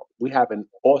 wow, we have an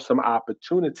awesome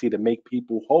opportunity to make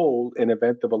people whole in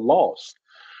event of a loss.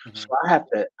 So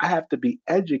Mhm. I have to be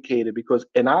educated because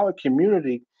in our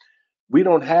community, we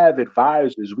don't have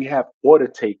advisors, we have order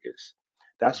takers.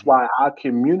 That's Mhm. why our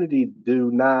community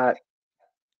do not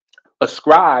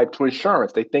ascribe to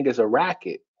insurance. They think it's a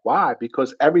racket. Why?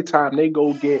 Because every time they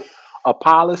go get a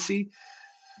policy,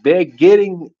 they're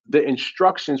getting the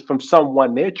instructions from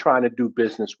someone they're trying to do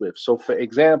business with. So, for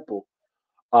example,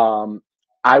 um,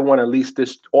 I want to lease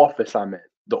this office I'm in.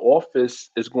 The office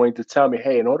is going to tell me,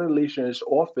 hey, in order to lease in this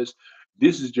office,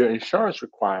 this is your insurance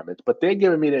requirements. But they're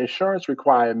giving me the insurance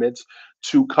requirements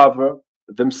to cover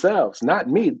themselves, not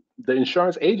me. The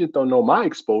insurance agent don't know my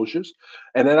exposures.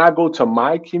 And then I go to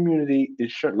my community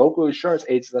local insurance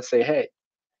agents. I say, hey,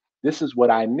 this is what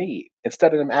I need.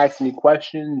 Instead of them asking me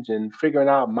questions and figuring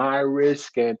out my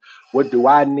risk and what do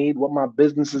I need, what my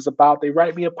business is about, they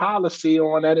write me a policy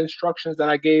on that instructions that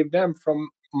I gave them from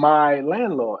my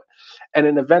landlord. And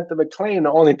in the event of a claim,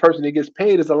 the only person that gets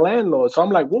paid is the landlord. So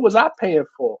I'm like, what was I paying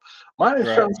for? My Right.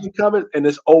 insurance is covered, and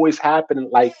it's always happening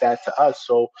like that to us.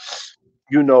 So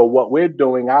what we're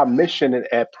doing, our mission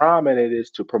at Prominent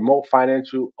is to promote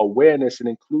financial awareness and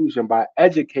inclusion by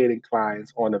educating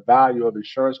clients on the value of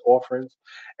insurance offerings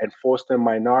and fostering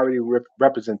minority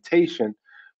representation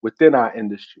within our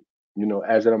industry.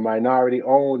 As a minority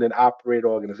owned and operated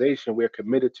organization, we're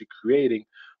committed to creating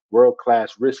world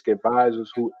class risk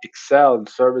advisors who excel in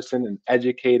servicing and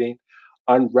educating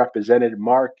unrepresented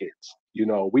markets.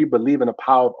 We believe in the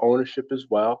power of ownership as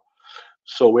well,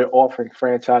 so we're offering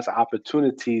franchise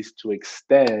opportunities to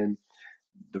extend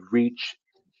the reach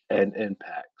and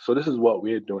impact. So this is what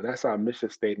we're doing. That's our mission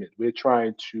statement. We're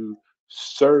trying to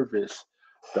service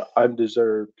the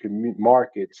undeserved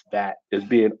markets that is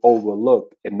being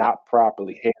overlooked and not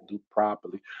properly handled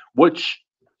properly, which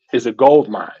is a gold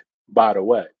mine, by the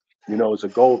way. It's a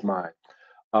gold mine.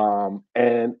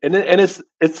 And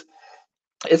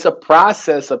it's a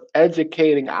process of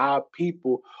educating our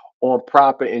people on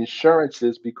proper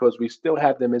insurances because we still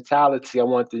have the mentality I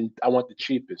want the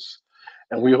cheapest.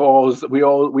 And we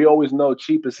always know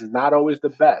cheapest is not always the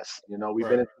best. We've been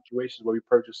Right. in situations where we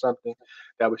purchased something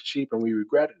that was cheap and we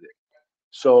regretted it.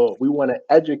 So we want to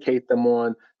educate them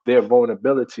on their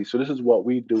vulnerability. So this is what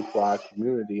we do for our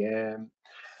community, and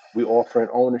we offer an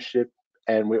ownership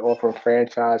and we offer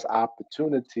franchise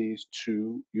opportunities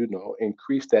to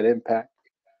increase that impact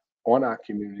on our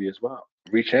community as well,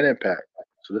 reach and impact.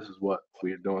 So this is what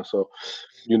we're doing. So,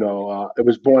 it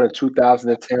was born in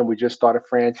 2010. We just started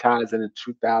franchising in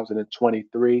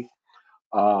 2023.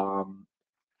 Um,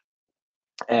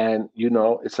 and,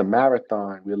 it's a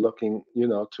marathon. We're looking,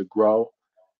 to grow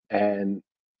and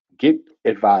get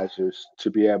advisors to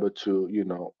be able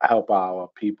to, help our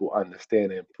people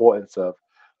understand the importance of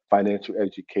financial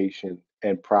education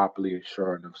and properly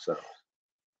insuring themselves.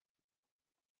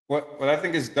 What I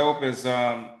think is dope is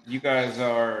you guys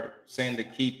are saying the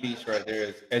key piece right there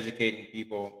is educating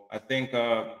people. I think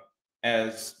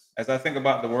as I think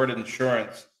about the word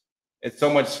insurance, it's so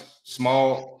much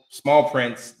small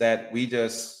prints that we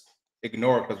just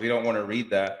ignore because we don't want to read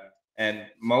that. And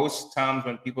most times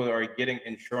when people are getting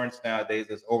insurance nowadays,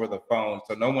 it's over the phone,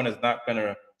 so no one is not going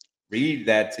to read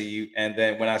that to you. And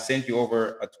then when I send you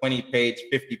over a 20-page,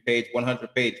 50-page,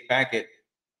 100-page packet,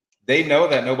 they know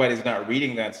that nobody's not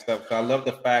reading that stuff. So I love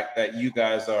the fact that you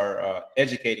guys are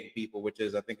educating people, which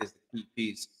is I think is the key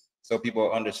piece, so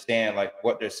people understand like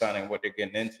what they're signing, what they're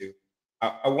getting into.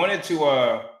 I wanted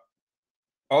to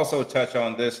also touch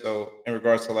on this though in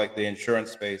regards to like the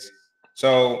insurance space.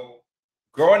 So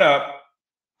growing up,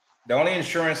 the only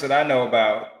insurance that I know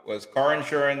about was car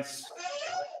insurance,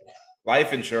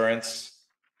 life insurance,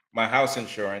 my house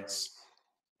insurance,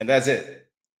 and that's it.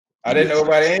 I didn't know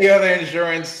about any other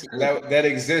insurance that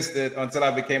existed until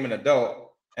I became an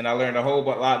adult, and I learned a whole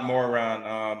lot more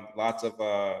around lots of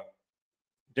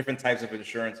different types of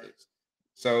insurances.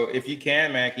 So if you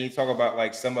can, man, can you talk about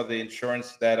like some of the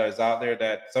insurance that is out there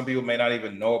that some people may not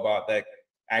even know about that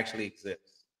actually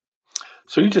exists?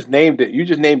 So you just named it. You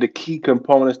just named the key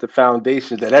components, the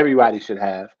foundations that everybody should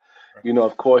have. Right.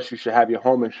 Of course, you should have your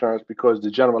home insurance because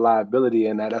the general liability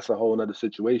and that's a whole other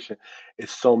situation.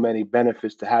 It's so many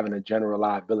benefits to having a general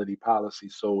liability policy.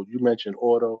 So you mentioned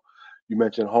auto, you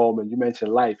mentioned home, and you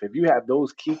mentioned life. If you have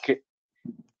those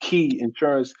key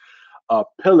insurance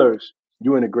pillars,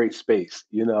 you're in a great space.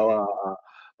 Mhm.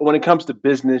 But when it comes to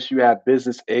business, you have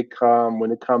business income.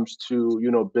 When it comes to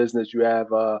business, you have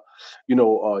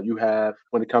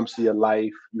when it comes to your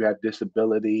life, you have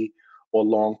disability or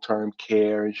long-term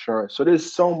care insurance. So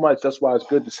there's so much. That's why it's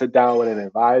good to sit down with an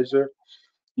advisor,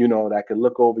 that can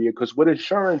look over you. Because what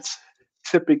insurance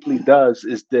typically does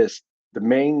is this: the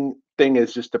main thing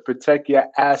is just to protect your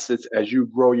assets as you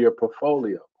grow your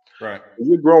portfolio. Right. If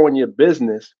you're growing your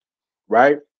business,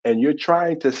 right? And you're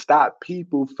trying to stop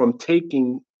people from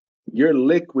taking your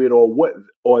liquid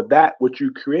or that what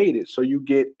you created. So you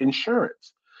get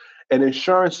insurance. And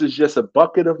insurance is just a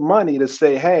bucket of money to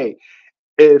say, hey,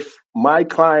 if my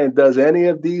client does any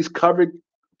of these covered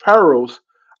perils,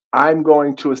 I'm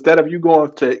going to, instead of you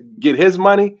going to get his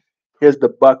money, here's the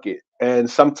bucket. And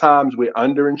sometimes we're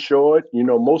underinsured.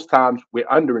 Most times we're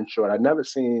underinsured. I've never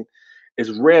seen, it's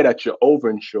rare that you're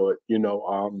overinsured,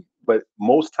 but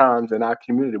most times in our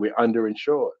community, we're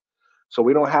underinsured. So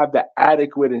we don't have the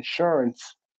adequate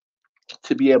insurance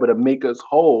to be able to make us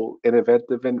whole in event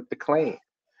of a claim.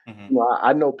 Hmm.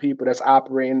 I know people that's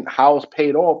operating house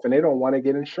paid off and they don't want to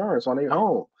get insurance on their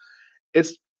home.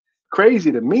 It's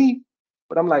crazy to me,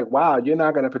 but I'm like, wow, you're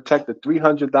not going to protect the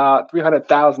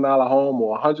 $300,000 home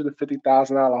or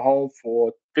 $150,000 home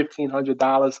for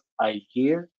 $1,500 a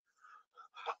year.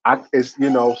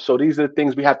 So these are the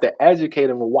things we have to educate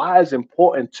them. Why it's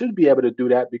important to be able to do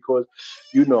that because,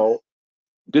 you know,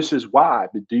 this is why.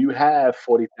 But do you have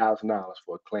 $40,000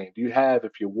 for a claim? Do you have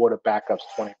if your water backup's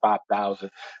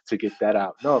 25,000 to get that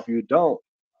out? No, if you don't,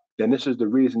 then this is the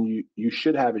reason you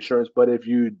should have insurance. But if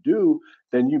you do,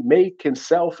 then you can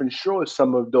self-insure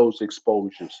some of those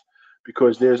exposures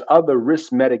because there's other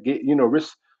risk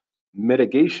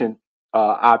mitigation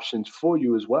options for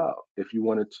you as well if you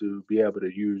wanted to be able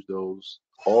to use those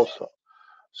also.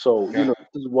 So, Got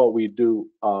this is what we do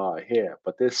here.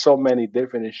 But there's so many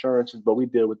different insurances, but we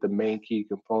deal with the main key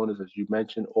components, as you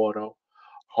mentioned, auto,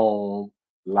 home,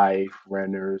 life,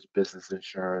 renters, business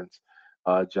insurance,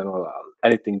 general,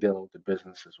 anything dealing with the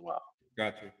business as well.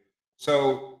 got you.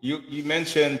 So you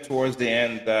mentioned towards the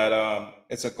end that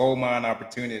it's a gold mine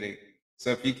opportunity. So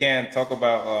if you can talk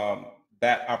about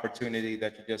that opportunity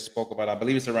that you just spoke about, I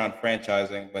believe it's around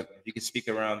franchising, but if you can speak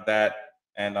around that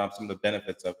and some of the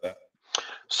benefits of that.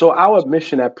 So our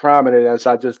mission at Prominent, as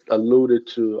I just alluded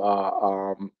to,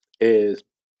 is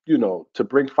to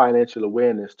bring financial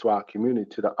awareness to our community,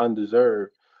 to the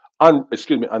undeserved,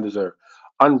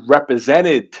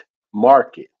 unrepresented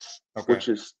markets, Okay. which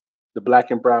is the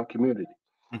Black and Brown community,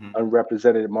 Hmm.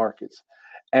 unrepresented markets,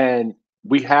 and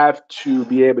we have to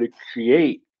be able to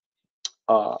create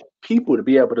people to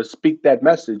be able to speak that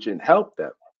message and help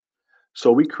them.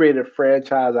 So we created a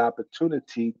franchise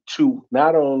opportunity to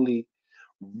not only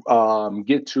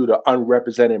get to the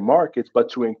unrepresented markets, but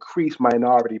to increase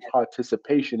minority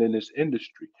participation in this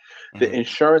industry. The Hmm.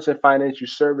 insurance and financial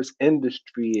service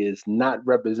industry is not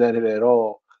represented at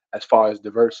all as far as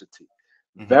diversity.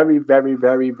 Hmm. Very, very,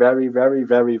 very, very, very,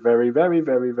 very, very, very,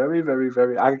 very, very, very,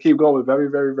 very. I can keep going with very,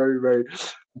 very, very, very,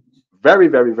 very,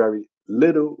 very, very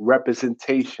little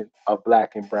representation of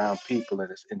Black and Brown people in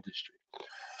this industry.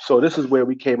 So this is where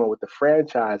we came up with the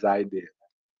franchise idea.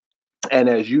 And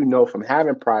as you know from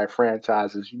having prior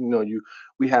franchises,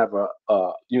 we have a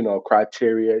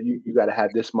criteria. You got to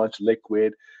have this much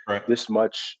liquid, Right. this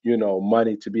much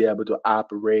money to be able to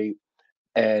operate,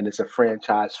 and it's a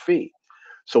franchise fee.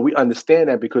 So we understand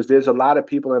that because there's a lot of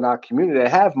people in our community that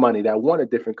have money that want a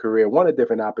different career, want a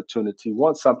different opportunity,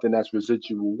 want something that's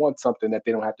residual, want something that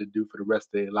they don't have to do for the rest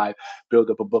of their life, build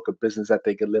up a book of business that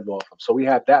they can live off of. So we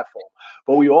have that for them.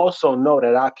 But we also know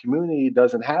that our community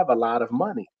doesn't have a lot of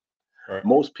money. Right.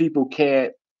 Most people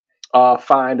can't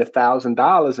find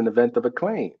 $1,000 in event of a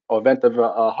claim or event of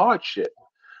a hardship.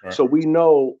 Right. So we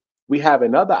know we have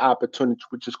another opportunity,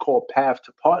 which is called Path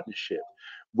to Partnership,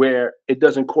 where it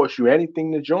doesn't cost you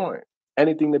anything to join,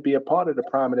 anything to be a part of the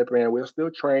Prominent brand. We'll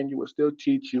still train you, we'll still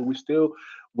teach you, we still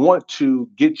want to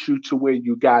get you to where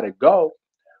you got to go,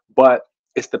 but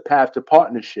it's the path to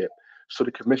partnership. So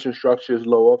the commission structure is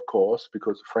low, of course,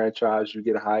 because the franchise you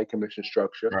get a higher commission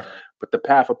structure. Right. But the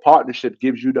path of partnership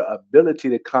gives you the ability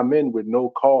to come in with no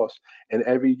cost, and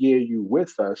every year you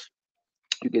with us,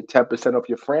 You get 10% off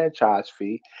your franchise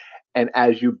fee. And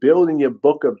as you building your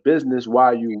book of business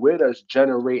while you with us,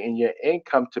 generating your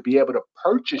income to be able to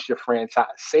purchase your franchise,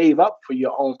 save up for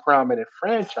your own prominent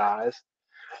franchise,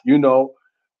 you know,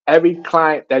 every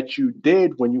client that you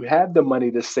did, when you have the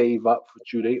money to save up for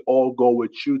you, they all go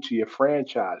with you to your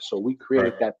franchise. So we Right.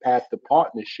 created that path to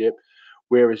partnership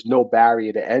where there's no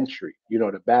barrier to entry.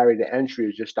 The barrier to entry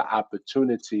is just the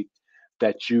opportunity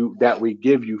that we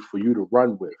give you for you to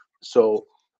run with. So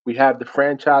we have the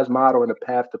franchise model and the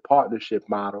path to partnership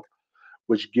model,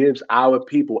 which gives our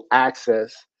people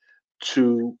access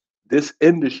to this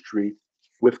industry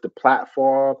with the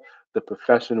platform, the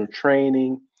professional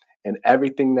training, and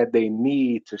everything that they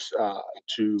need to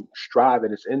strive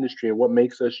in this industry. And what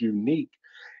makes us unique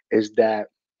is that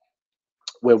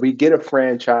when we get a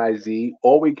franchisee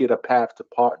or we get a path to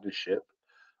partnership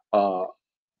uh,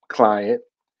 client,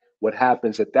 what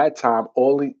happens at that time?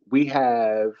 Only we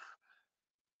have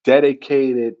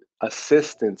dedicated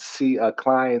assistants, see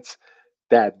clients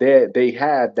that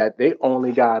they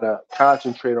only gotta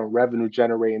concentrate on revenue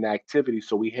generating activities.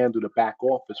 So we handle the back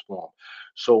office for them.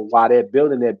 So while they're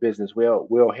building their business,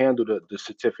 we'll handle the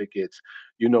certificates.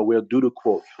 We'll do the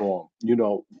quotes for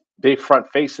them. They front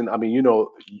facing. I mean,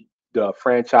 the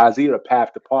franchisee or the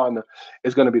path to partner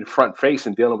is going to be the front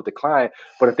facing dealing with the client.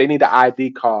 But if they need an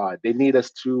ID card, they need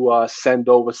us to send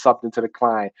over something to the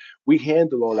client. We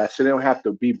handle all that, so they don't have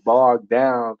to be bogged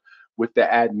down with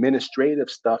the administrative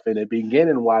stuff in the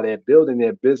beginning while they're building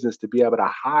their business to be able to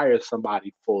hire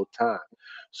somebody full time.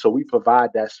 So we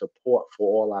provide that support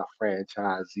for all our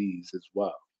franchisees as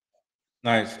well.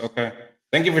 Nice. Okay.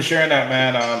 Thank you for sharing that,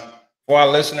 man. For our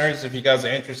listeners, if you guys are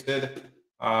interested,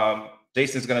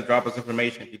 Jason's going to drop us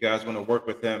information if you guys want to work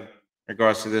with him in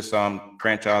regards to this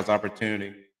franchise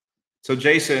opportunity. So,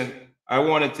 Jason, I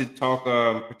wanted to talk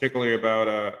particularly about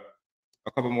a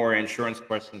couple more insurance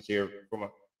questions here from a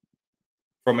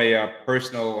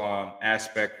personal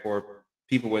aspect for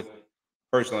people with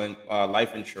personal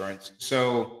life insurance.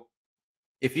 So,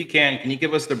 if you can you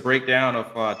give us the breakdown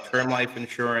of term life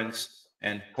insurance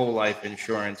and whole life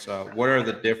insurance? What are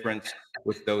the difference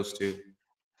with those two?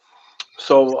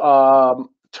 So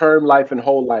term life and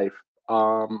whole life,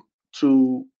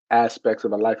 two aspects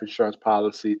of a life insurance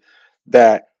policy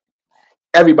that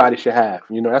everybody should have.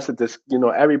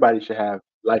 Everybody should have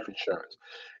life insurance.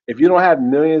 If you don't have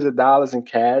millions of dollars in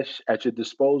cash at your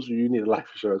disposal, you need a life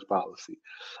insurance policy.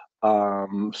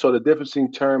 So the difference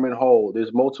between term and whole,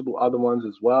 there's multiple other ones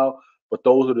as well, but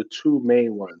those are the two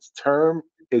main ones. Term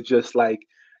is just like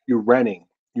you're renting.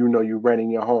 You're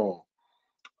renting your home.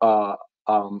 Uh,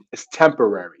 it's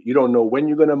temporary. You don't know when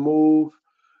you're gonna move.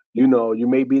 You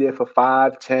may be there for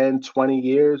 5, 10, 20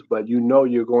 years, but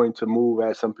you're going to move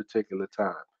at some particular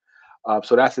time.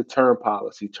 So that's a term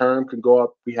policy. Term can go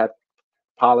up. We have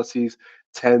policies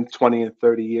 10, 20, and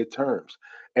 30-year terms.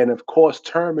 And of course,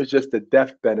 term is just a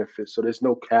death benefit. So there's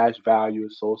no cash value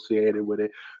associated with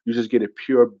it. You just get a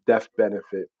pure death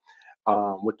benefit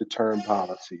with the term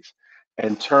policies.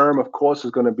 And term, of course,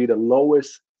 is going to be the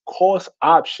lowest cost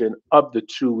option of the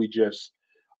two we just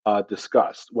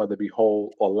discussed, whether it be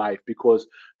whole or life, because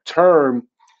term,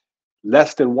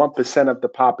 less than 1% of the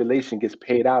population gets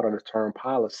paid out on a term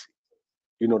policy.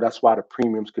 That's why the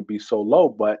premiums could be so low.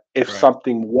 But if Right.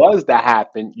 something was to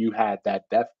happen, you had that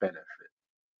death benefit.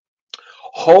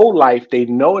 Whole life, they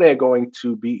know they're going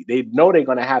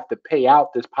to have to pay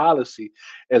out this policy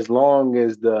as long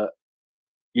as the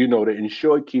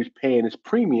insured keeps paying its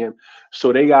premium.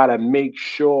 So they got to make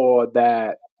sure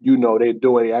that, they're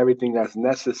doing everything that's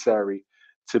necessary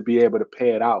to be able to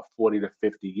pay it out 40 to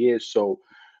 50 years. So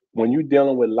when you're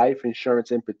dealing with life insurance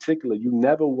in particular, you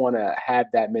never want to have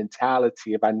that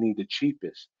mentality if I need the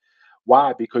cheapest.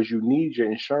 Why? Because you need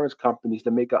your insurance companies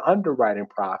to make an underwriting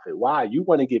profit. Why? You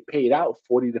want to get paid out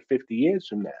 40 to 50 years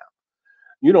from now.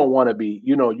 You don't want to be,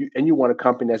 you want a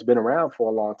company that's been around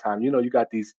for a long time. You got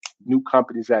these new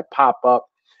companies that pop up.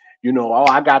 Oh,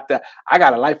 I got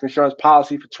a life insurance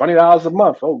policy for $20 a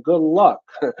month. Oh, good luck.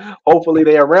 Hopefully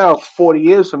they're around 40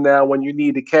 years from now when you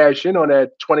need to cash in on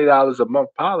that $20 a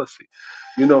month policy.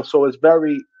 So it's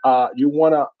very you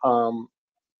want to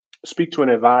speak to an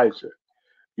advisor,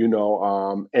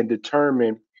 and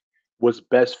determine what's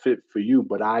best fit for you.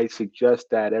 But I suggest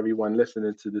that everyone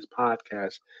listening to this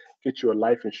podcast get you a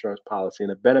life insurance policy.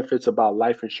 And the benefits about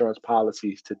life insurance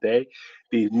policies today,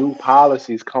 these new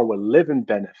policies come with living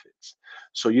benefits.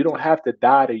 So you don't have to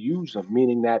die to use them,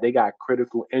 meaning that they got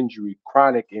critical injury,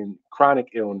 chronic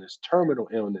illness, terminal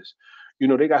illness.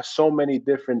 They got so many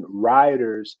different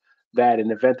riders that in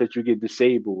the event that you get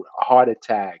disabled, a heart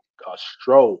attack, a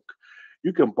stroke,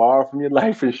 you can borrow from your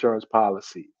life insurance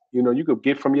policy. You know, you could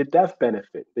get from your death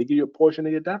benefit. They give you a portion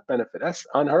of your death benefit. That's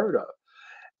unheard of.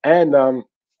 And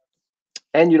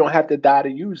and you don't have to die to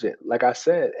use it, like I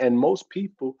said. And most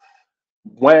people,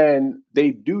 when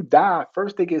they do die,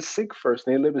 first they get sick first,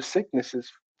 and they live with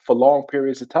sicknesses for long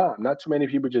periods of time. Not too many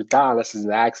people just die unless it's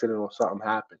an accident or something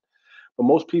happened. But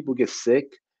most people get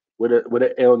sick with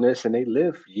an illness, and they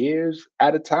live years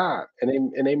at a time,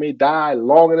 and they may die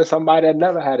longer than somebody that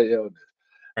never had an illness.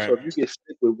 So Right. if you get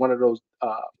sick with one of those,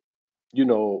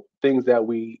 things that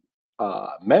we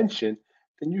mentioned,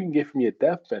 then you can get from your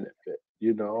death benefit,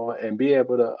 and be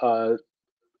able to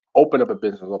open up a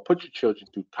business or put your children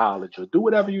through college or do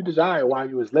whatever you desire while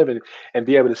you was living, and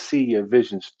be able to see your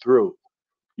visions through,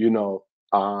 you know,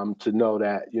 to know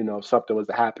that, something was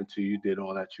to happen to you, you did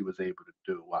all that you was able to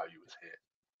do while you was here.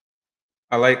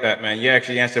 I like that, man. You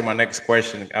actually answered my next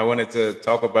question. I wanted to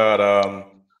talk about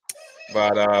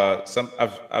some.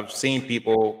 I've seen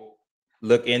people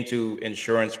look into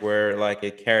insurance where like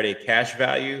it carried a cash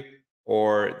value,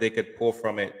 or they could pull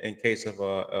from it in case of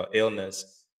a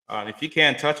illness. If you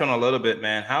can touch on a little bit,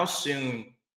 man, how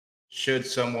soon should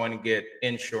someone get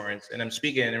insurance? And I'm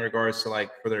speaking in regards to like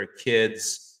for their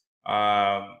kids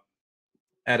at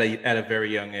a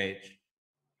very young age.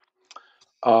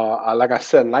 Like I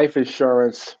said, life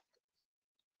insurance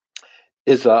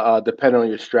is depending on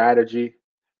your strategy,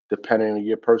 depending on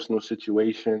your personal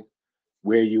situation,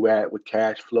 where you at with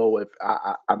cash flow. If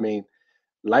I mean,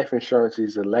 life insurance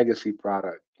is a legacy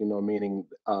product, meaning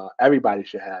everybody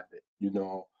should have it.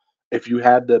 If you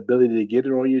have the ability to get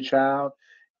it on your child,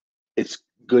 it's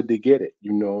good to get it.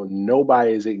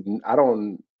 Nobody is. I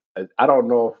don't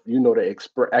know if you know the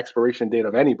expiration date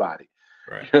of anybody.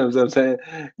 Right. You know what I'm saying?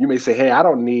 You may say, "Hey, I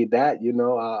don't need that."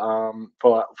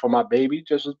 For my baby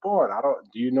just was born. I don't.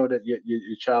 Do you know that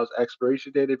your child's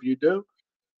expiration date? If you do,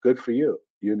 good for you.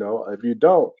 If you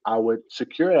don't, I would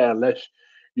secure that unless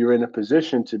you're in a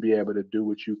position to be able to do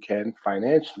what you can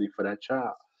financially for that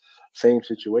child. Same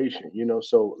situation.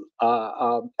 So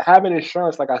having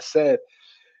insurance, like I said,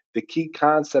 the key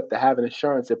concept to having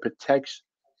insurance, it protects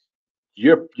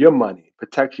your money,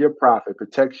 protects your profit,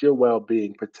 protects your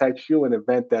well-being, protects you in the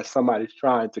event that somebody's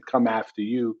trying to come after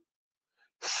you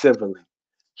civilly,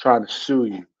 trying to sue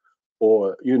you,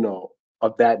 or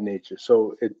of that nature.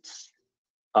 So it's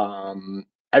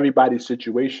everybody's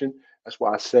situation. That's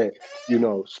why I said,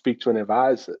 speak to an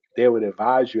advisor. They would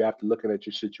advise you after looking at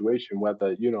your situation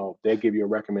whether they give you a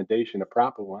recommendation, a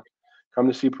proper one. Come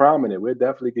to see Prominent. We'll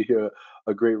definitely give you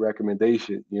a great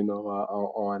recommendation.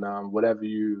 On whatever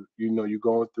you're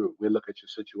going through. We'll look at your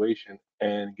situation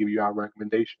and give you our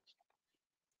recommendations.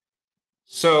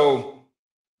 So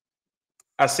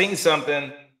I seen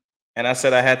something, and I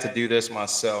said I had to do this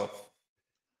myself,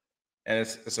 and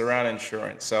it's around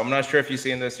insurance. So I'm not sure if you've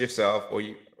seen this yourself, or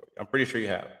you. I'm pretty sure you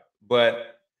have,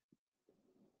 but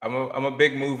I'm a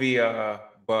big movie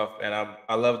buff, and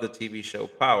I love the TV show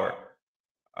Power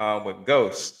with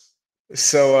Ghost.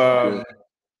 So Good.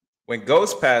 when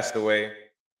Ghost passed away,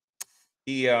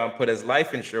 he put his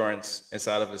life insurance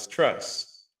inside of his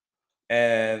trust,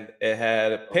 and it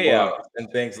had Oh, payouts wow.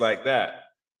 and things like that.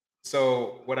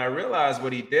 So what I realized,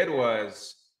 what he did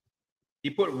was he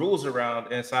put rules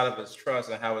around inside of his trust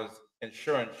and how his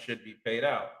insurance should be paid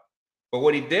out. But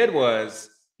what he did was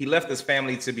he left his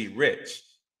family to be rich,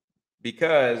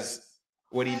 because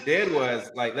what he did was,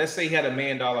 like, let's say he had $1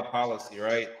 million policy,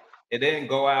 right? It didn't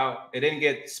go out, it didn't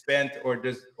get spent or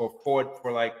just or fought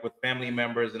for like with family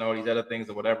members and all these other things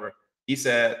or whatever. He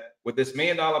said, with this $1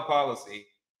 million policy,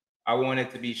 I want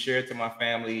it to be shared to my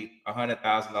family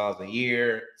 $100,000 a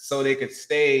year so they could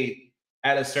stay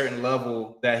at a certain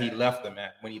level that he left them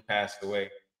at when he passed away.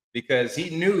 Because he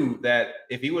knew that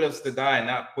if he would have to die and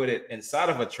not put it inside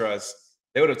of a trust,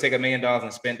 they would have taken $1 million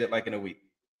and spent it like in a week.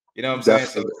 You know what I'm saying?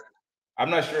 So Definitely. I'm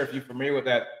not sure if you're familiar with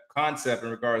that concept in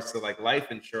regards to like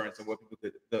life insurance and what people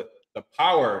could, the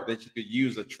power that you could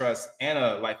use a trust and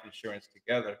a life insurance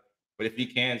together. But if you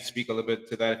can speak a little bit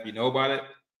to that, if you know about it,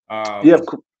 Yeah, um,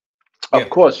 of yeah.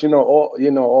 course.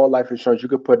 All life insurance. You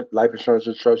could put life insurance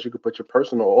in trust. You could put your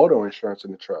personal auto insurance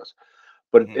in the trust.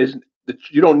 But Mhm. is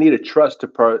you don't need a trust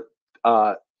to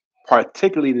uh,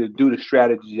 particularly to do the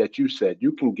strategy that you said.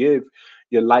 You can give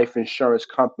your life insurance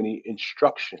company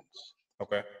instructions,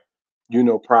 Okay.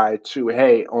 prior to,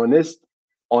 hey, on this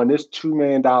 $2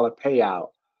 million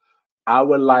payout, I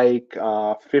would like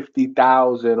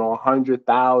 50,000 or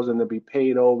 100,000 to be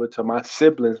paid over to my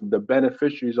siblings, the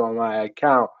beneficiaries on my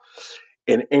account,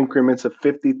 in increments of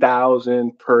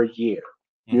 50,000 per year.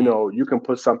 Hmm. You can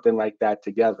put something like that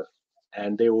together,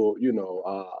 and they will,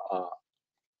 uh, uh,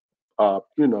 uh,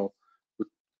 you know,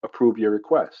 approve your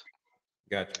request.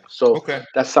 Gotcha. So Okay.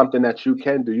 that's something that you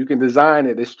can do. You can design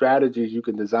it. There's strategies you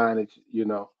can design it.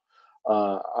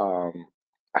 Uh, um,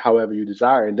 however you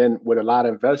desire. And then what a lot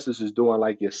of investors is doing,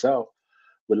 like yourself,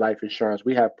 with life insurance,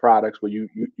 we have products where you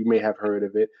may have heard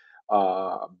of it.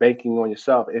 Banking on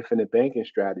yourself, infinite banking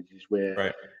strategies, where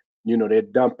Right. they're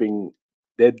dumping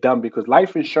because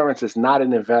life insurance is not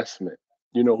an investment.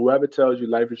 Whoever tells you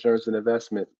life insurance is an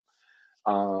investment,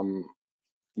 um,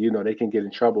 they can get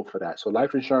in trouble for that. So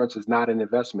life insurance is not an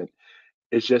investment.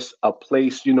 It's just a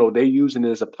place, they're using it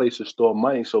as a place to store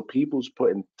money. So people's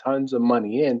putting tons of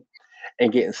money in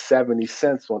and getting 70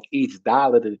 cents on each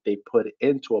dollar that they put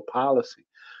into a policy.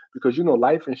 Because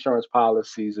life insurance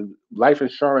policies and life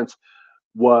insurance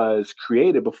was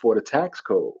created before the tax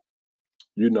code,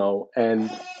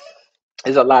 and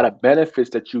there's a lot of benefits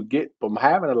that you get from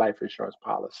having a life insurance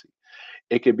policy.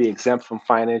 It could be exempt from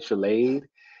financial aid.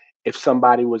 If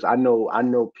somebody was, I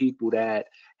know people that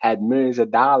had millions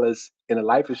of dollars in a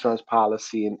life insurance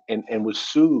policy and was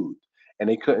sued, and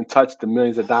they couldn't touch the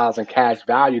millions of dollars in cash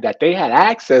value that they had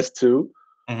access to,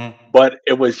 Hmm. but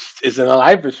it's in a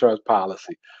life insurance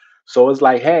policy. So it's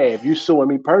like, hey, if you suing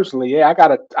me personally, yeah, I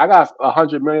got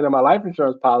 100 million in my life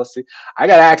insurance policy. I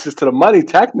got access to the money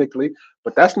technically,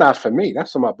 but that's not for me.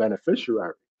 That's for my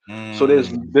beneficiary. So there's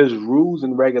Mm. there's rules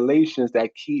and regulations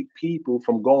that keep people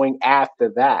from going after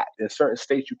that. In certain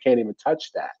states, you can't even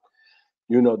touch that.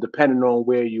 Depending on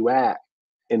where you at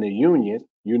in the union,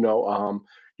 you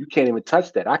can't even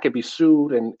touch that. I could be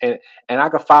sued and I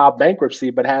could file bankruptcy,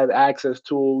 but have access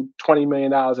to $20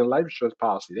 million in life insurance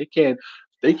policy.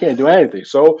 They can't do anything.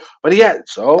 So, but yeah,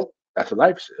 so that's a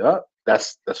life.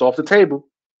 That's off the table.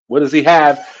 What does he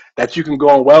have that you can go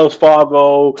on Wells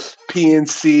Fargo,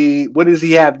 PNC? What does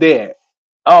he have there?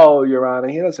 Oh, Your Honor,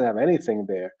 he doesn't have anything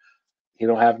there. He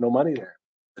don't have no money there.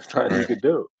 There's nothing he Right. could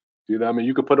do. What I mean?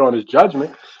 You could put on his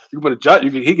judgment. You can put a judge.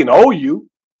 He can owe you.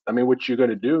 I mean, what you're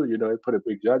gonna do? They put a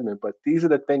big judgment. But these are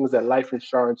the things that life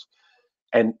insurance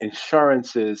and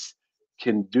insurances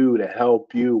can do to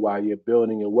help you while you're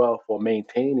building your wealth or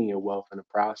maintaining your wealth in the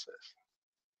process.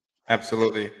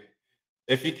 Absolutely.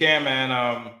 If you can,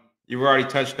 man, you've already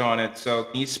touched on it. So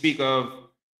can you speak of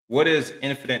what is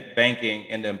infinite banking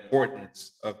and the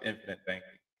importance of infinite banking?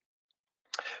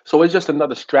 So it's just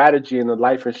another strategy in the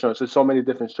life insurance. There's so many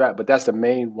different but that's the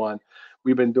main one.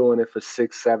 We've been doing it for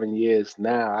 6, 7 years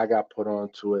now. I got put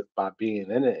onto it by being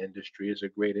in the industry. It's a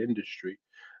great industry,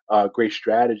 great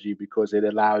strategy because it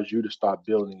allows you to start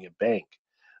building your bank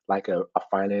like a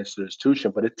financial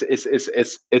institution. But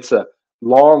it's a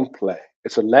long play.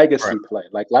 It's a Right. legacy play,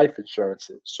 like life insurance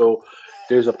is. So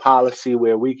there's a policy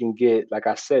where we can get, like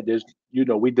I said,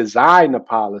 we design the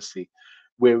policy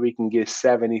where we can get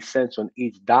 70 cents on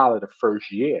each dollar the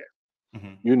first year,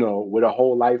 Hmm. with a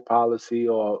whole life policy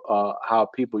or how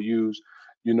people use,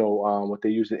 what they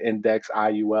use in index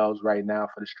IULs right now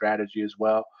for the strategy as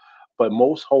well. But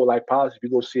most whole life policies, if you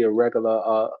go see a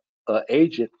regular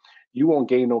agent, you won't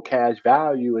gain no cash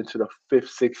value into the fifth,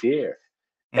 sixth year.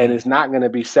 And Hmm. it's not going to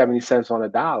be 70 cents on a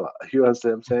dollar. You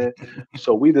understand what I'm saying?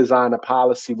 So we design a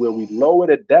policy where we lower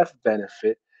the death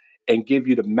benefit and give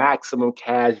you the maximum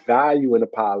cash value in the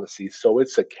policy. So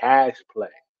it's a cash play.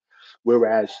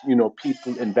 Whereas,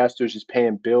 people, investors is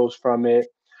paying bills from it,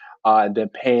 and then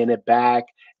paying it back,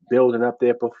 building up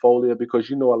their portfolio because,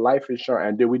 a life insurance,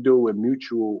 and then we do it with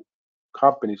mutual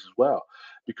companies as well,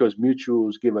 because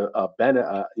mutuals give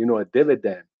a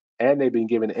dividend, and they've been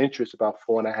giving interest about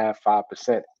 4.5,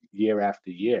 5% year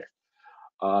after year,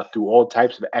 through all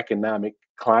types of economic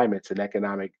climates and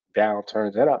economic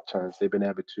downturns and upturns. They've been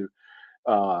able to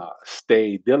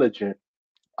stay diligent,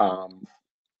 um,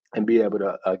 and be able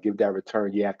to give that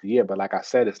return year after year. But like I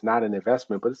said, it's not an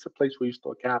investment, but it's a place where you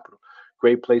store capital.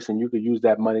 Great place, and you could use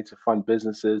that money to fund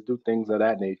businesses, do things of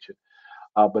that nature.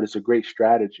 But it's a great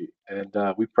strategy, and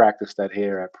we practice that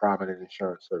here at Prominent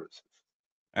Insurance Services.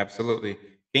 Absolutely.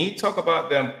 Can you talk about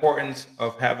the importance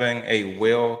of having a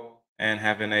will and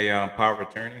having a power of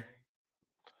attorney?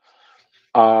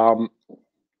 Um,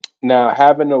 Now,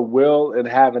 having a will and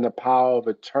having a power of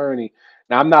attorney.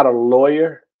 Now, I'm not a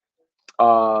lawyer,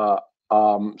 uh,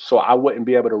 so I wouldn't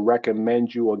be able to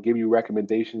recommend you or give you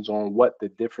recommendations on what the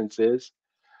difference is.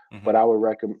 But Hmm. I would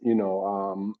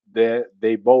recommend,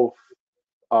 they both,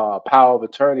 power of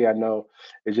attorney. I know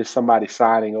is just somebody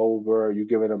signing over, you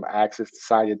giving them access to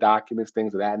sign your documents,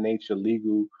 things of that nature,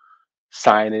 legal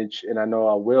signage. And I know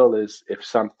a will is if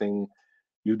something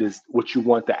you just what you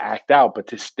want to act out, but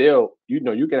to still, you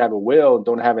can have a will and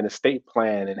don't have an estate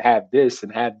plan and have this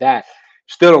and have that.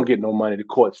 Still don't get no money. The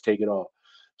courts take it off.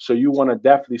 So you want to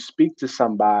definitely speak to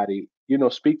somebody,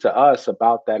 speak to us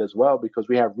about that as well, because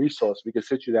we have resources. We can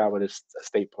sit you down with a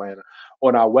estate planner.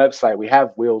 On our website, we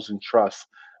have wills and trusts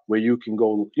where you can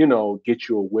go, get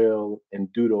you a will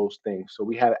and do those things. So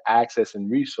we have access and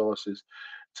resources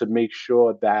to make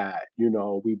sure that,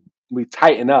 we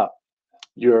tighten up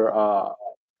your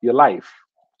your life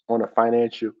on a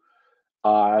financial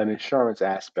and insurance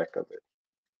aspect of it.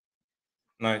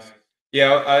 Nice.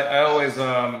 Yeah, I always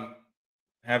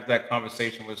have that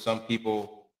conversation with some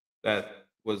people that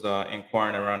was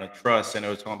inquiring around a trust, and they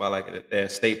were talking about like the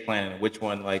estate plan and which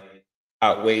one like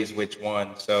outweighs which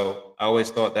one. So I always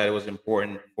thought that it was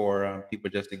important for people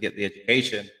just to get the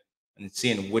education and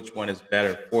seeing which one is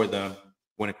better for them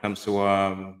when it comes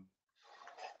to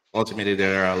ultimately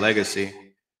their legacy. Yes,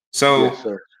 So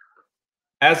sir.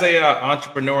 as a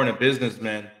entrepreneur and a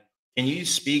businessman, can you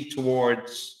speak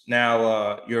towards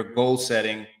now your goal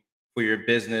setting for your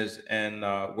business and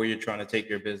where you're trying to take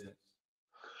your business?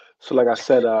 So, like I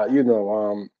said,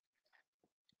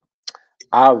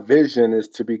 our vision is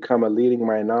to become a leading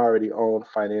minority-owned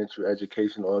financial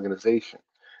education organization,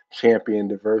 champion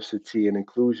diversity and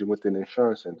inclusion within the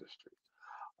insurance industry,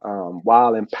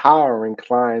 while empowering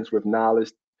clients with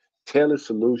knowledge, tailored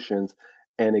solutions,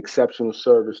 and exceptional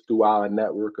service through our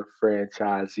network of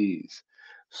franchisees.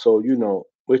 So,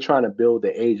 we're trying to build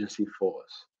the agency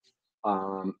force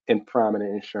in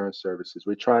prominent insurance services.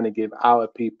 We're trying to give our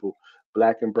people,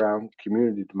 Black and Brown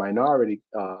community, the minority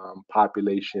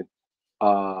population,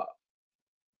 uh,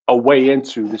 a way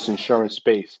into this insurance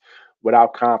space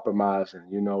without compromising.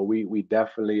 We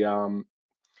definitely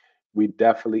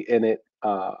in it,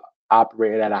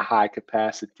 operate at a high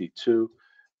capacity too.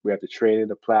 We have the training,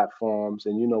 the platforms,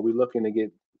 and we're looking to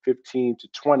get 15 to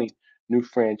 20 new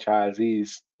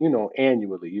franchisees,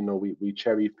 annually. We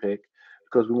cherry pick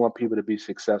because we want people to be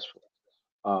successful.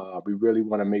 We really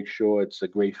want to make sure it's a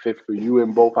great fit for you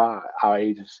and both our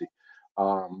agency,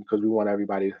 because we want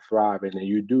everybody to thrive. And then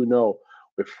you do know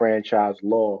with franchise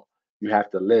law, you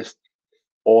have to list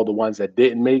all the ones that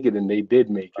didn't make it and they did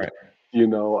make it,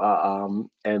 Right.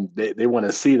 and they want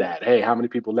to see that. Hey, how many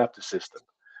people left the system?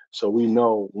 So we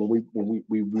know when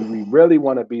we really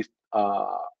want to be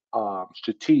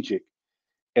strategic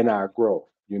in our growth.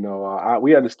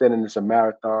 We understand it's a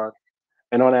marathon,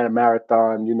 and on that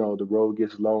marathon, the road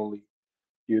gets lonely.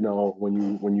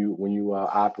 When you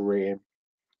operating,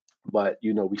 but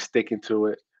we sticking to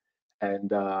it, and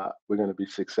we're gonna be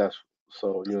successful.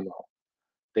 So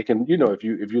they can, if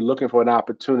you're looking for an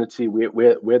opportunity,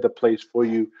 we're the place for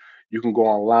you. You can go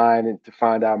online and to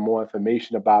find out more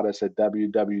information about us at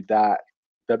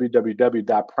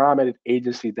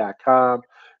www.prominentagency.com.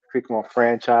 Click on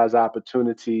franchise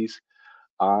opportunities.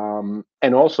 And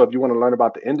also, if you want to learn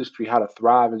about the industry, how to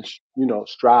thrive and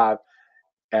strive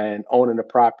and owning a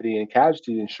property and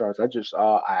casualty insurance,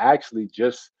 I actually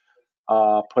just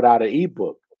put out an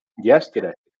ebook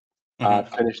yesterday. I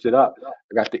Hmm. finished it up. I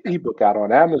got the ebook out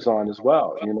on Amazon as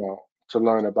well, to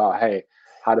learn about, hey,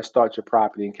 how to start your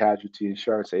property and casualty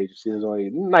insurance agency. It's only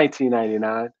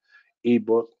 19.99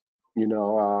 ebook,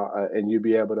 and you'll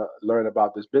be able to learn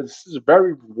about this business. It's a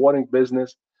very rewarding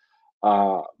business,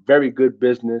 very good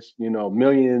business.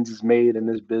 Millions is made in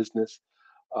this business.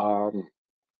 Um,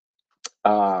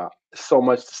 so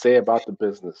much to say about the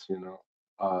business,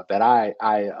 that I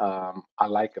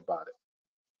like about it.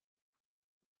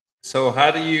 So how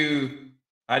do you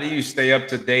stay up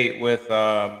to date with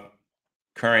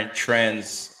current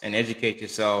trends and educate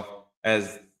yourself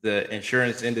as the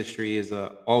insurance industry is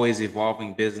a always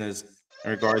evolving business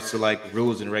in regards to like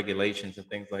rules and regulations and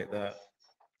things like that?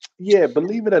 Yeah,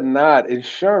 believe it or not,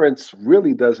 insurance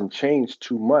really doesn't change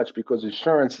too much because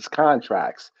insurance is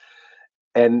contracts.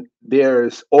 And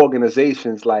there's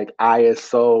organizations like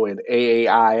ISO and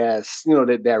AAIS,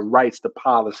 that writes the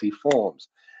policy forms.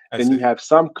 I Then you see. have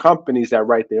some companies that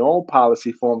write their own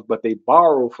policy forms, but they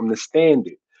borrow from the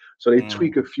standard. So they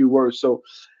tweak a Mm, few words.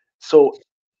 So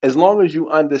as long as you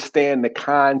understand the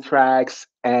contracts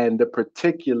and the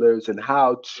particulars and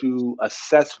how to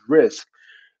assess risk,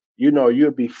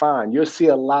 you'll be fine. You'll see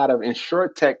a lot of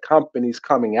tech companies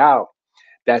coming out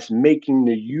that's making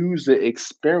the user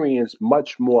experience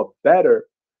much more better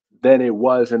than it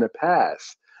was in the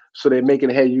past. So they're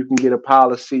making, hey, you can get a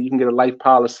policy, you can get a life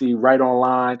policy right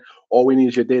online. All we need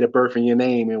is your date of birth and your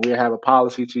name, and we'll have a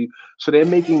policy to you. So they're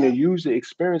making the user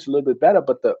experience a little bit better,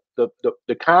 but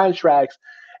the contracts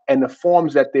and the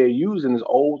forms that they're using is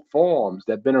old forms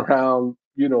that been around,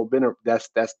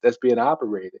 that's being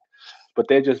operated, but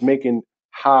they're just making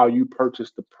how you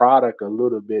purchase the product a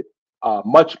little bit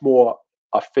much more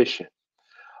efficient.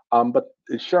 But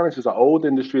insurance is an old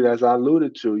industry, as I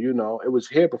alluded to. It was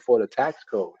here before the tax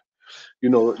code.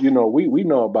 We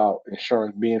know about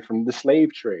insurance being from the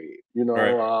slave trade.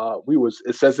 Right. We was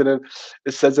it says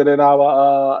it in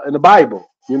our in the Bible.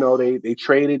 They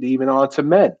traded even on to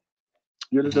men.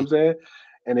 You know what Mhm. I'm saying?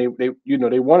 And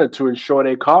they wanted to insure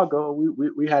their cargo.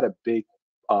 We had a big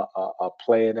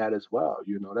play in that as well.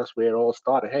 That's where it all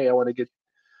started. Hey, I want to get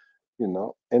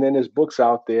and then there's books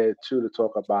out there too to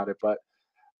talk about it. But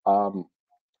um,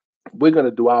 we're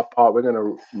gonna do our part. We're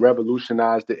gonna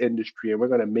revolutionize the industry, and we're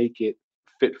gonna make it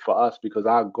fit for us because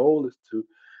our goal is to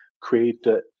create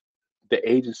the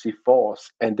agency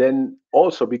force, and then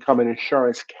also become an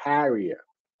insurance carrier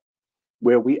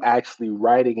where we actually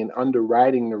writing and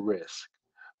underwriting the risk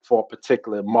for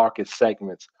particular market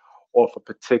segments or for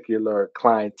particular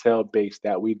clientele base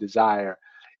that we desire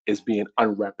is being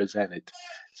unrepresented.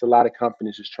 So a lot of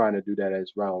companies is trying to do that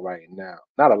as well right now.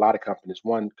 Not a lot of companies.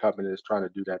 One company is trying to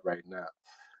do that right now.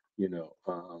 You know,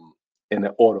 um, in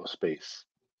the auto space.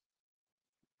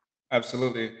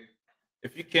 Absolutely.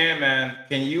 If you can, man,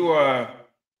 can you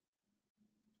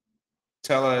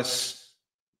tell us?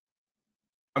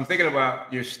 I'm thinking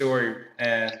about your story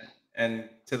and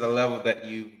to the level that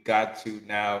you got to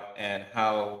now, and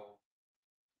how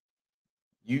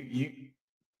you you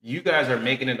you guys are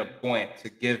making it a point to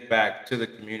give back to the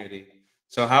community.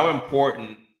 So how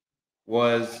important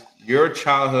was your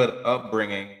childhood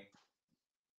upbringing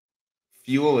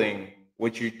fueling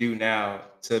what you do now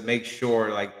to make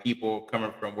sure like people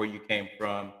coming from where you came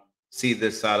from see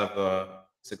this side of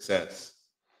success?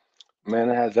 Man,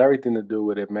 it has everything to do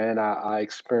with it, man. I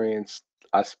experienced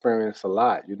a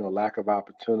lot, lack of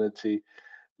opportunity,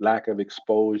 lack of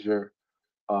exposure,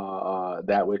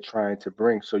 that we're trying to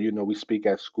bring. So, we speak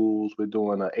at schools. We're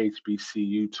doing a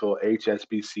HBCU tour,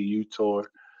 HSBCU tour.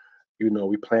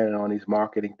 We planning on these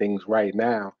marketing things right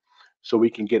now, so we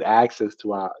can get access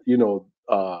to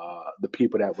the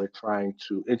people that we're trying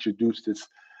to introduce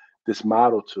this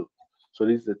model to. So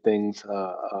these are the things.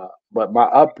 But my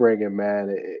upbringing,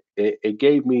 man, it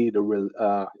gave me the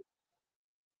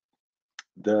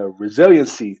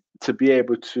resiliency to be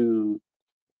able to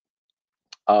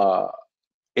uh,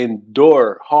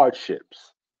 endure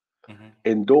hardships, Hmm.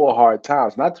 endure hard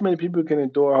times. Not too many people can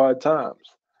endure hard times.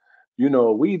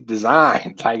 We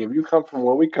designed like if you come from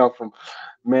where we come from,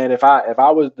 man. If I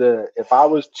was to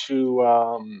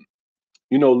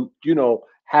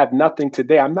have nothing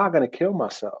today, I'm not gonna kill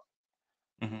myself.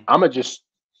 Hmm. I'm gonna just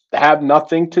have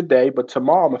nothing today, but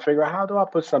tomorrow I'm gonna figure out how do I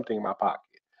put something in my pocket.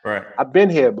 Right. I've been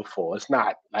here before. It's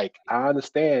not like I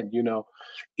understand,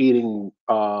 eating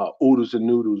oodles and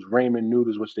noodles, ramen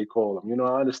noodles, which they call them.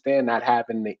 I understand not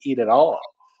having to eat at all.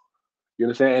 You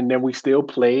understand? And then we still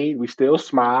played, we still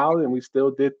smiled, and we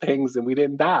still did things, and we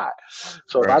didn't die.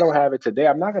 So if I Right. don't have it today,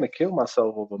 I'm not going to kill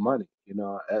myself over money.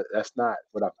 That's not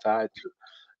what I'm tied to.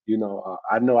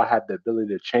 I know I have the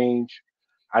ability to change.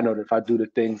 I know that if I do the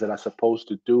things that I'm supposed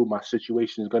to do, my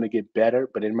situation is going to get better,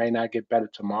 but it may not get better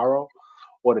tomorrow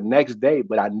or the next day.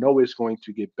 But I know it's going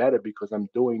to get better because I'm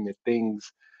doing the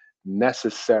things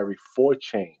necessary for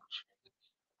change.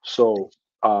 So,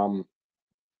 um,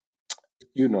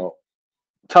 you know,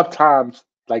 tough times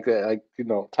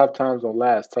tough times don't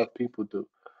last. Tough people do.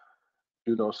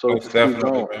 So Most just keep definitely,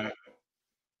 going. man.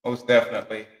 Most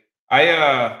definitely.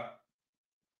 I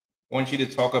want you to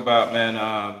talk about, man,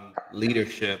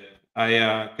 leadership.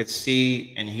 I could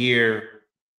see and hear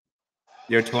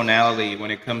your tonality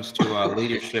when it comes to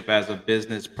leadership as a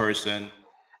business person,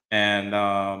 and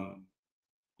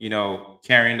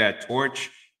carrying that torch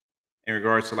in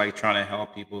regards to like trying to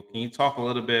help people. Can you talk a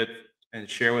little bit and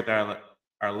share with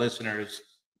our listeners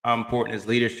how important is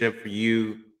leadership for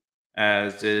you,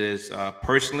 as it is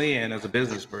personally and as a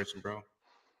business person, bro?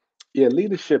 Yeah,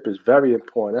 leadership is very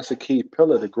important. That's a key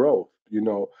pillar to growth.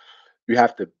 You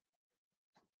have to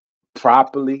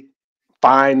properly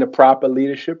find the proper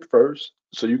leadership first,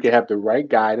 so you can have the right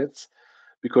guidance.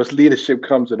 Because leadership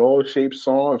comes in all shapes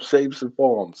and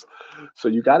forms. So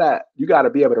you gotta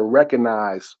be able to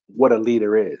recognize what a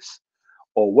leader is,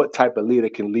 or what type of leader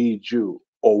can lead you,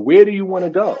 or where do you want to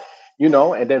go,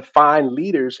 and then find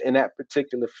leaders in that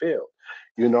particular field.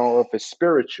 If it's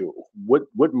spiritual,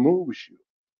 what moves you,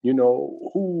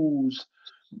 who's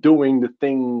doing the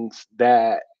things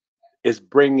that is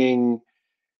bringing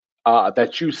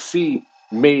that you see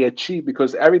may achieve,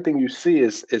 because everything you see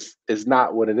is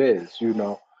not what it is.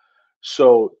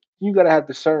 So you got to have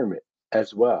discernment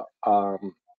as well.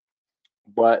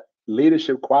 But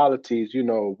leadership qualities,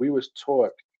 we was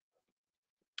taught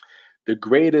the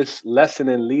greatest lesson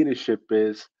in leadership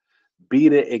is be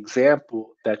the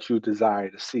example that you desire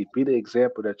to see. Be the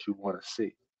example that you want to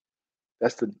see.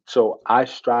 So I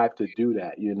strive to do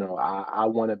that. I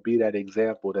want to be that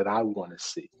example that I want to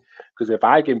see. Because if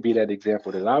I can be that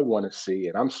example that I want to see,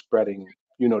 and I'm spreading,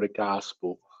 the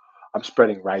gospel, I'm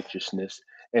spreading righteousness,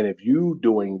 and if you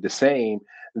doing the same,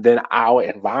 then our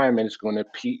environment is going to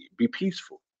be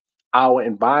peaceful. Our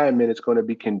environment is going to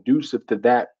be conducive to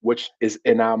that which is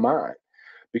in our mind,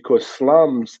 because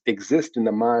slums exist in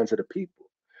the minds of the people.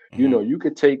 Hmm. You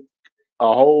could take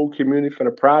a whole community from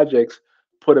the projects,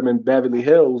 put them in Beverly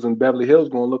Hills, and Beverly Hills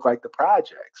going to look like the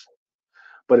projects.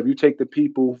 But if you take the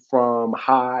people from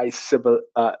high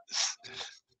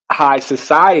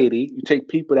society, you take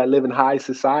people that live in high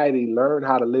society, learn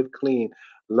how to live clean,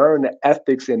 learn the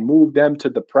ethics, and move them to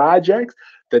the projects,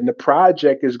 then the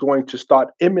project is going to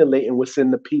start emulating what's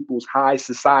in the people's high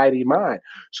society mind.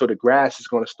 So the grass is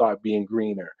going to start being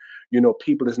greener.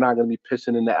 People is not going to be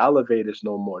pissing in the elevators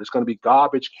no more. There's going to be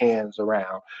garbage cans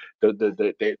around.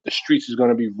 The streets is going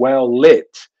to be well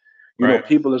lit. Right.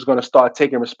 People is going to start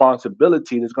taking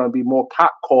responsibility. There's going to be more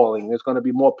cop calling. There's going to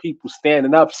be more people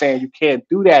standing up saying you can't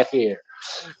do that here,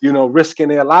 risking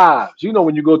their lives.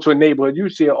 When you go to a neighborhood, you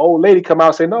see an old lady come out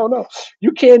and say, no, no,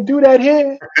 you can't do that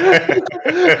here.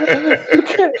 You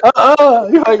can't,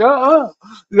 You're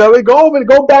like, they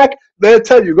go back. They'll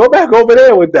tell you, go back over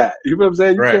there with that. You know what I'm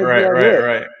saying? You Right, can't do right, that right, here.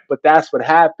 right. But that's what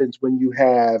happens when you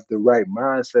have the right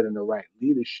mindset and the right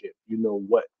leadership. You know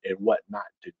what and what not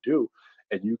to do.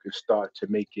 And you can start to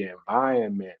make your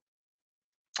environment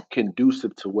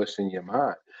conducive to what's in your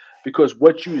mind. Because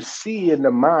what you see in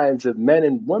the minds of men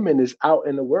and women is out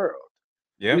in the world.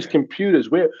 Yeah, These man. computers,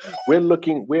 we're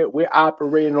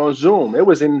operating on Zoom. It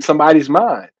was in somebody's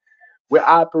mind. We're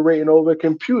operating over a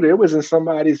computer. It was in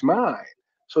somebody's mind.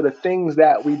 So the things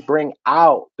that we bring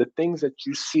out, the things that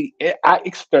you see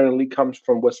externally comes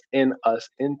from what's in us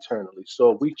internally.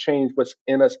 So if we change what's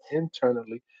in us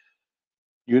internally,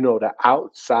 the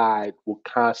outside will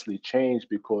constantly change,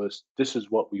 because this is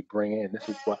what we bring in. This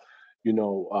is what, you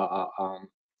know, uh, uh, um,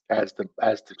 as the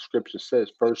scripture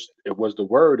says, first it was the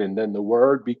word, and then the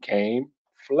word became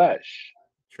flesh.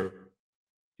 True.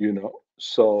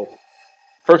 So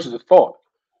first is a thought.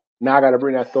 Now I got to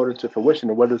bring that thought into fruition.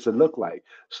 And what does it look like?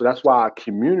 So that's why our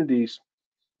communities,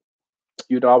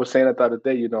 I was saying that the other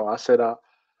day. I said,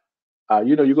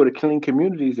 you go to clean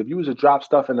communities. If you was to drop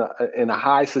stuff in a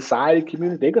high society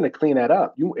community, they're gonna clean that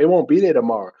up. It won't be there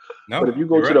tomorrow. But No, if you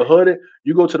go you're to right.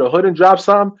 the hood, and drop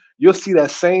something, you'll see that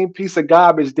same piece of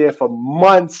garbage there for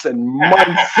months and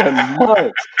months and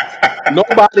months.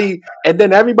 Nobody, and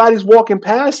then everybody's walking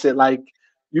past it. Like,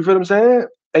 you feel what I'm saying?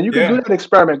 And you can do Yeah. that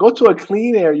experiment. Go to a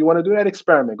clean area. You want to do that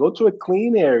experiment? Go to a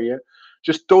clean area.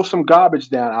 Just throw some garbage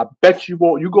down. I bet you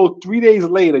won't. You go 3 days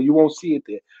later, you won't see it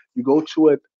there. You go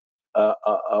to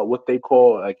what they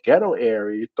call a ghetto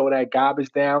area. You throw that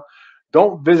garbage down.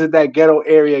 Don't visit that ghetto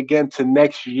area again till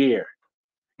next year.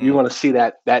 You're Mm. gonna see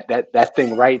that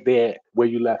thing right there where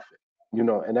you left it.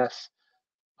 And that's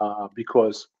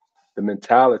because the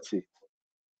mentality,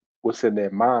 what's in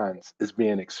their minds, is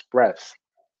being expressed.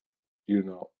 You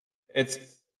know, It's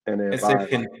in the it's a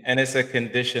environment. it's a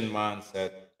conditioned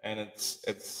mindset, and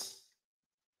it's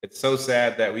so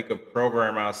sad that we could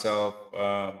program ourselves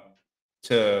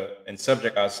to and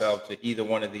subject ourselves to either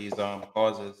one of these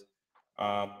causes.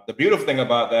 The beautiful thing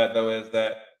about that, though, is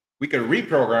that we could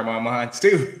reprogram our minds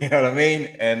too. You know what I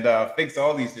mean, and fix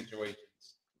all these situations.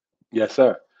 Yes,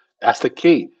 sir. That's the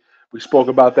key. We spoke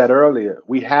about that earlier.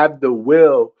 We have the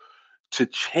will to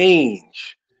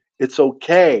change. It's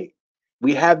okay.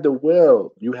 We have the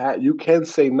will. You can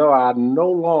say no. I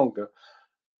no longer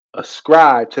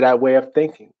ascribe to that way of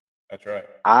thinking. That's right.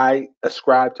 I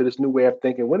ascribe to this new way of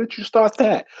thinking. When did you start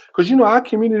that? Because our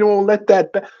community won't let that.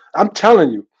 I'm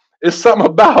telling you, it's something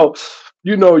about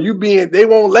you being. They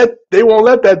won't let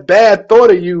that bad thought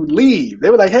of you leave.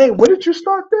 They were like, hey, when did you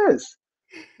start this?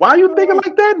 Why are you thinking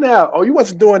like that now? Oh, you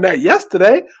wasn't doing that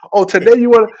yesterday. Oh, today you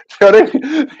want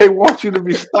to. They want you to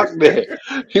be stuck there.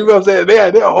 You know what I'm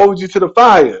saying? They'll hold you to the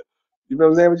fire. You know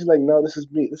what I'm saying? But you're like, no, this is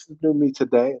me. This is new me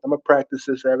today. I'm gonna practice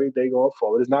this every day going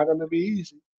forward. It's not gonna be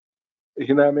easy.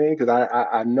 You know what I mean? Because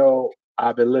I know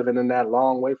I've been living in that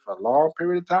long way for a long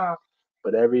period of time.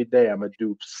 But every day I'm gonna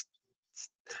do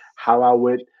how I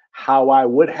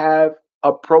would have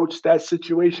approached that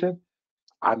situation.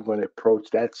 I'm going to approach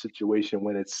that situation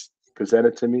when it's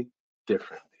presented to me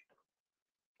differently.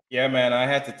 Yeah, man, I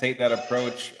had to take that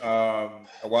approach a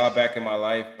while back in my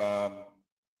life,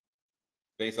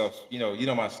 based off,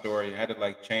 my story. I had to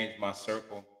like change my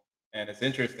circle, and it's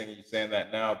interesting you saying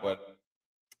that now. But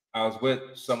I was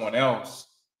with someone else,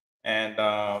 and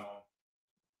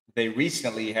they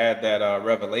recently had that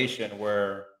revelation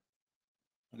where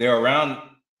they're around.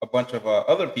 a bunch of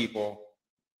other people,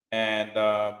 and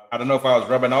I don't know if I was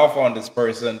rubbing off on this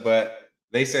person, but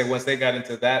they said once they got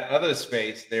into that other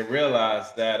space, they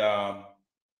realized that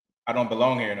I don't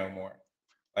belong here no more.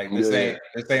 Like Yeah.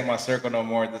 this ain't my circle no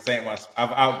more. This ain't my.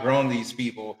 I've outgrown these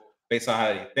people based on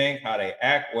how they think, how they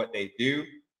act, what they do,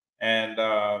 and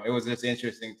it was just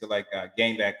interesting to like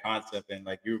gain that concept. And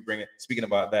like you were bringing speaking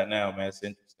about that now, man, it's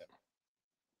interesting.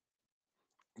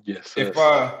 Yes, If sir.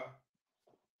 uh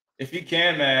if you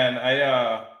can, man,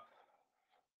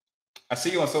 I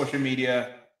see you on social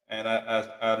media, and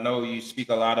I know you speak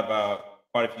a lot about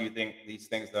quite a few things. These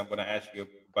things that I'm going to ask you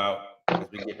about as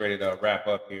we get ready to wrap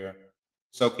up here.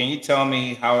 So, can you tell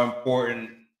me how important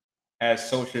has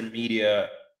social media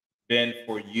been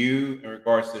for you in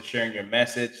regards to sharing your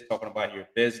message, talking about your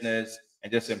business,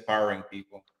 and just empowering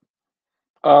people?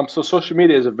 So social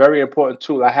media is a very important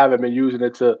tool. I haven't been using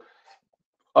it to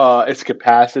its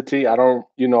capacity. I don't,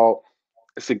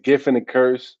 it's a gift and a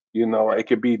curse. It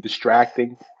could be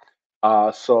distracting.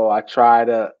 So I try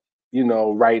to,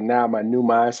 right now my new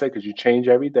mindset, because you change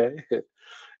every day.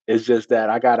 It's just that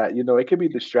I gotta, it can be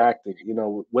distracting.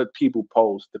 What people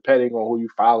post, depending on who you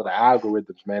follow, the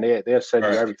algorithms, man, they'll send you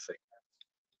Right. everything.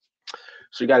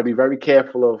 So you got to be very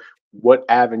careful of what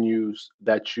avenues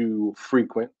that you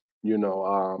frequent. You know,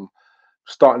 um,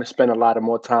 Starting to spend a lot of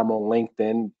more time on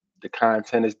LinkedIn. The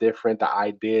content is different, the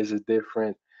ideas is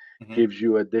different, Hmm. gives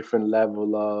you a different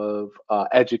level of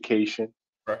education.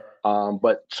 Right.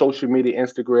 But social media,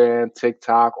 Instagram,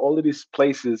 TikTok, all of these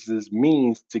places is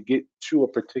means to get to a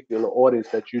particular audience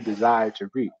that you desire to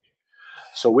reach.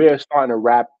 So we're starting to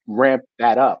ramp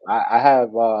that up. I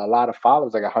have a lot of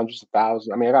followers. I got hundreds of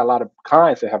thousands. I mean, I got a lot of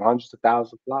clients that have hundreds of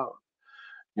thousands of followers.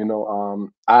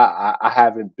 I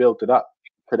haven't built it up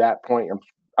to that point.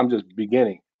 I'm just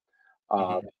beginning.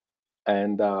 Uh,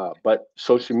 Hmm. but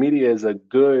social media is a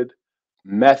good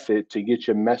method to get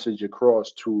your message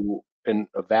across to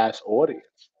a vast audience.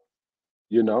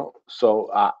 So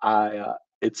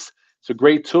it's a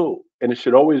great tool, and it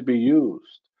should always be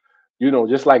used.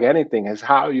 Just like anything, is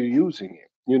how you're using it.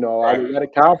 I Right. was at a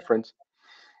conference.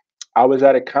 I was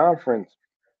at a conference,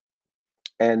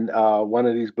 and one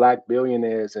of these black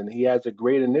billionaires, and he has a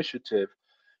great initiative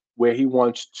where he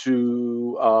wants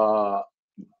to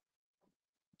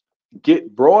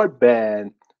get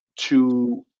broadband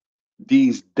to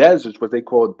these deserts, what they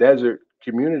call desert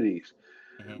communities,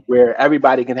 Hmm. where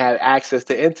everybody can have access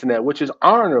to internet, which is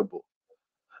honorable.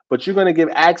 But you're going to give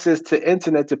access to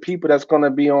internet to people that's going to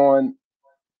be on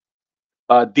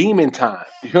demon time.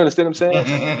 You understand what I'm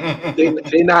saying?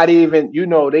 They not even,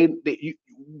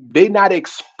 they not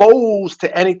exposed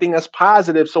to anything that's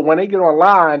positive. So when they get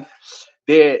online,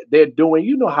 they're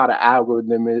doing, how the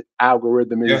algorithm is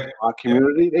Yeah. in our Yeah.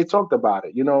 community. They talked about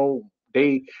it.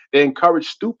 They encourage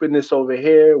stupidness over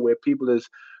here, where people is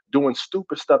doing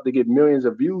stupid stuff to get millions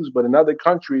of views, but in other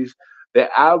countries their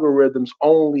algorithms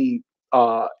only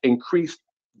increase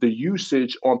the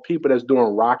usage on people that's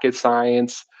doing rocket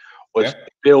science or Yeah.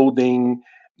 building.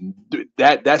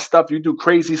 That stuff, you do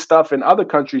crazy stuff in other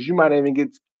countries, you might not even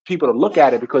get people to look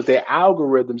at it because their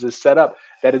algorithms is set up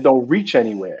that it don't reach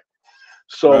anywhere.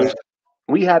 So Right.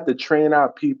 we have to train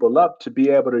our people up to be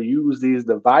able to use these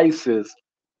devices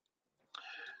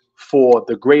for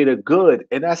the greater good.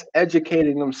 And that's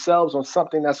educating themselves on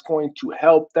something that's going to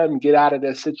help them get out of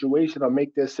their situation or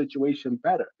make their situation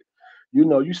better.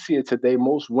 You see it today.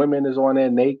 Most women is on there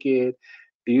naked.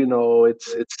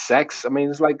 It's sex. I mean,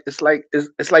 it's like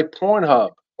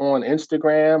Pornhub on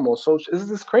Instagram or social.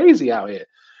 This is crazy out here.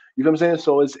 You know what I'm saying?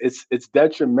 So it's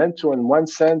detrimental in one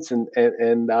sense, and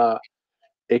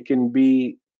it can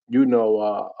be, you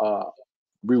know,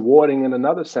 rewarding in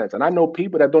another sense. And I know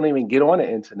people that don't even get on the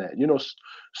internet.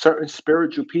 Certain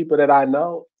spiritual people that I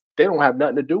know, they don't have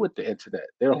nothing to do with the internet.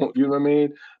 They don't, you know what I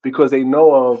mean? Because they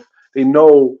know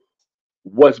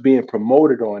what's being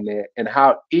promoted on there and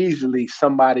how easily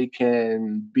somebody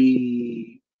can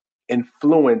be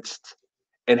influenced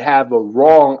and have a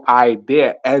wrong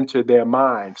idea enter their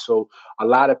mind. So a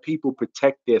lot of people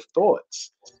protect their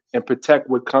thoughts and protect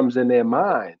what comes in their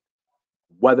mind,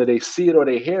 whether they see it or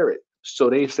they hear it. So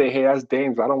they say, hey, that's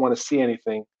dangerous. I don't want to see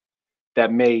anything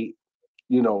that may,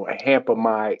 hamper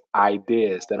my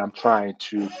ideas that I'm trying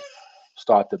to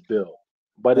start to build.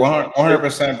 But it's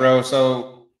 100%, bro.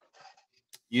 So,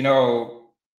 you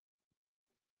know,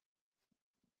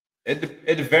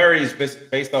 it varies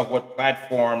based off what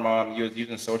platform you're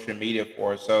using social media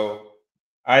for. So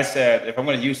I said, if I'm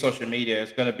going to use social media,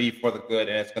 it's going to be for the good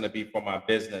and it's going to be for my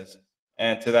business.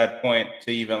 And to that point,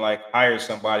 to even like hire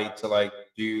somebody to like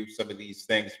do some of these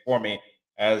things for me,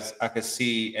 as I could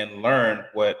see and learn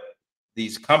what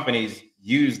these companies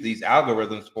use these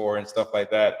algorithms for and stuff like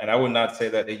that. And I would not say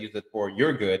that they use it for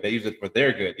your good. They use it for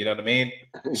their good. You know what I mean?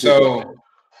 So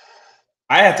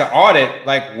I had to audit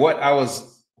like who I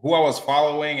was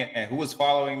following and who was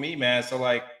following me, man. So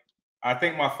like, I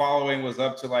think my following was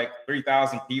up to like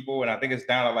 3,000 people, and I think it's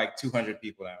down to like 200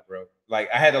 people now, bro. Like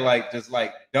I had to like just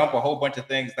like dump a whole bunch of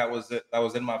things that was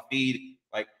in my feed,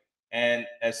 like, and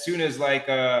as soon as like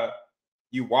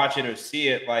you watch it or see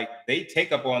it, like they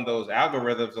take up on those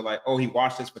algorithms of like, oh, he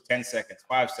watched this for 10 seconds,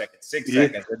 5 seconds, 6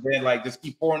 seconds, and then like just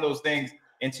keep pouring those things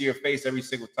into your face every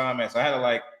single time, man. So I had to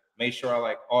like make sure I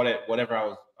like audit whatever I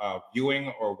was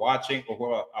viewing or watching or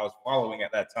who I was following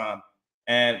at that time.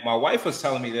 And my wife was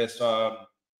telling me this,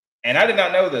 and I did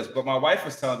not know this, but my wife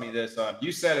was telling me this.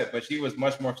 You said it, but she was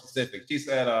much more specific. She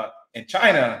said in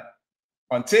China,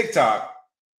 on TikTok,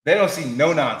 they don't see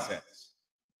no nonsense.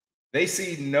 They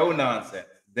see no nonsense.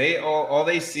 They all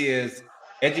they see is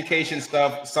education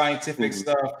stuff, scientific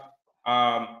stuff.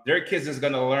 Their kids is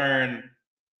gonna learn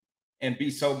and be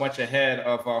so much ahead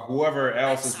of whoever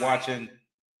else is watching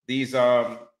these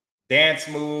dance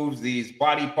moves, these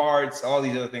body parts, all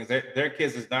these other things. Their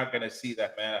kids is not going to see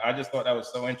that, man. I just thought that was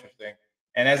so interesting.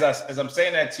 And as I'm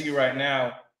saying that to you right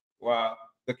now, well,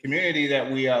 the community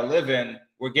that we live in,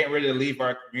 we're getting ready to leave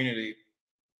our community,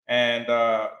 and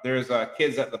there's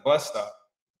kids at the bus stop,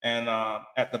 and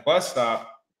at the bus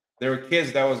stop, there were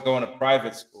kids that was going to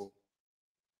private school,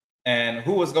 and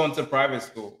who was going to private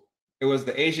school? It was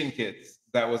the Asian kids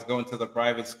that was going to the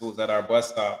private schools at our bus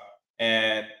stop,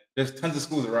 and there's tons of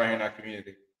schools around here in our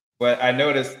community. But I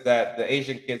noticed that the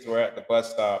Asian kids were at the bus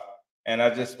stop, and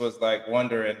I just was like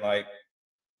wondering, like,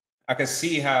 I could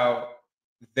see how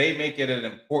they make it an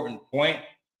important point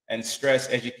and stress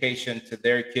education to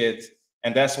their kids.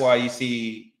 And that's why you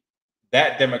see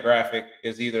that demographic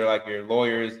is either like your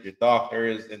lawyers, your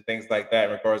doctors, and things like that,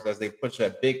 in regards as they put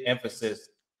a big emphasis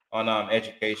on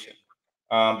education.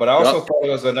 But I also thought it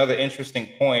was another interesting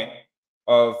point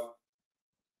of,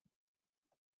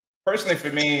 personally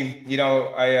for me, you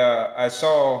know, I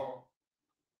saw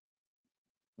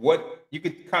what you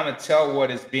could kind of tell what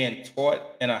is being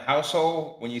taught in a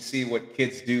household when you see what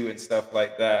kids do and stuff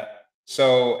like that.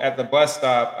 So at the bus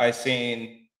stop, I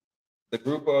seen the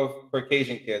group of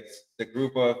Caucasian kids, the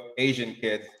group of Asian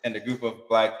kids, and the group of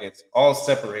Black kids all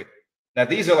separate. Now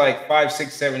these are like 5,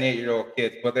 6, 7, 8-year-old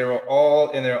kids, but they were all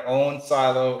in their own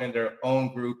silo, in their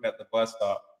own group at the bus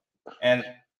stop. And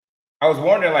I was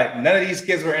wondering, like, none of these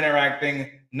kids were interacting,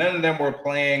 none of them were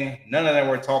playing, none of them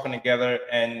were talking together,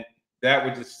 and that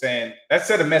was just saying, that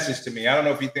said a message to me. I don't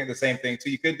know if you think the same thing too.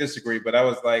 You could disagree, but I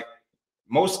was like,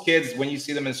 most kids, when you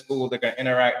see them in school, they're gonna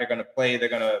interact, they're gonna play, they're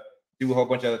gonna do a whole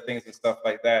bunch of other things and stuff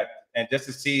like that. And just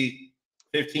to see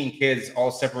 15 kids all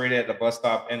separated at the bus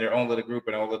stop in their own little group,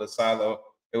 in their own little silo,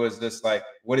 it was just like,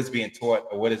 what is being taught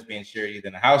or what is being shared either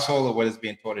in the household or what is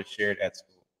being taught or shared at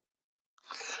school.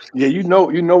 Yeah, you know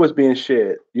it's being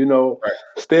shared. You know, Right.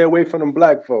 stay away from them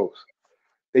black folks.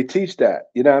 They teach that.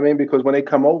 You know what I mean? Because when they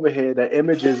come over here, the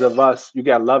images of us, you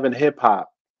got Love and Hip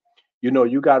Hop. You know,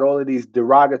 you got all of these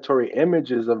derogatory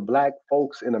images of black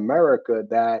folks in America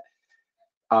that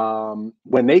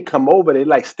when they come over, they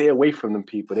like stay away from them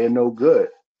people. They're no good,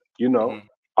 you know,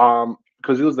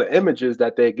 because those are the images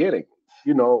that they're getting.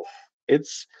 You know,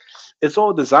 it's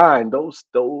all designed.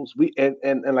 Those we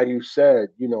and like you said,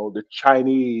 you know, the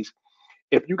Chinese.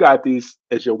 If you got these,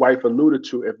 as your wife alluded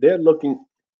to,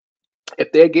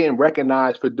 if they're getting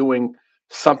recognized for doing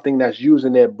something that's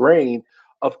using their brain,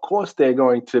 of course they're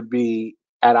going to be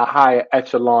at a higher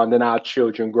echelon than our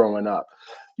children growing up.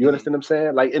 You understand what I'm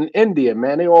saying? Like in India,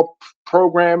 man, they all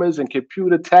programmers and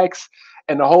computer techs,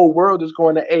 and the whole world is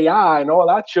going to AI, and all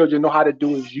our children know how to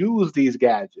do is use these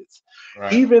gadgets.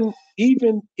 Right.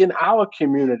 Even in our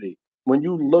community, when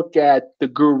you look at the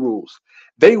gurus,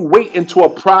 they wait until a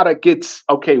product gets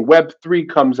okay, Web3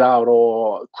 comes out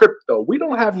or crypto. We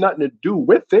don't have nothing to do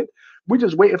with it. We're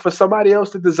just waiting for somebody else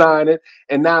to design it.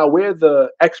 And now we're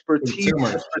the expertise in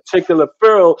this Consumers. particular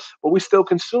field, but we're still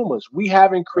consumers. We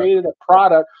haven't Right. created a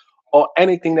product or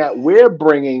anything that we're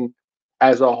bringing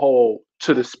as a whole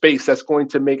to the space that's going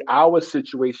to make our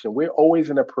situation. We're always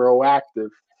in a proactive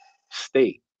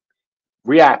state,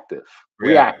 reactive,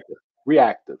 Yeah.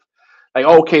 reactive. Like,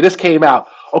 okay, this came out.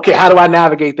 Okay, how do I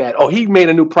navigate that? Oh, he made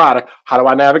a new product. How do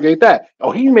I navigate that?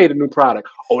 Oh, he made a new product.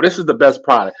 Oh, this is the best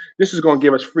product. This is going to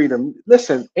give us freedom.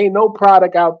 Listen, ain't no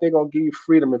product out there going to give you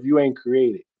freedom if you ain't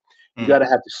created. You got to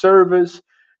have the servers.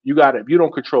 You got to, if you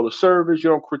don't control the servers, you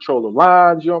don't control the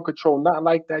lines, you don't control nothing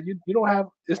like that. You don't have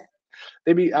this.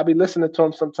 I be listening to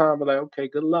them sometimes, but like, okay,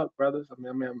 good luck, brothers.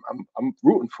 I mean, I'm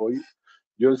rooting for you.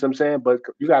 You know what I'm saying? But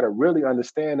you got to really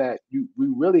understand that we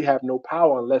really have no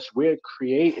power unless we're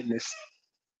creating this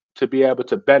to be able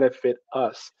to benefit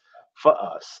us for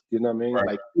us. You know what I mean? Right.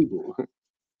 Like people.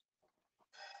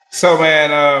 So,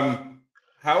 man,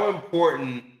 how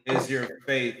important is your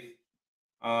faith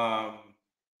um,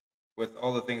 with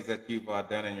all the things that you've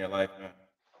done in your life, man?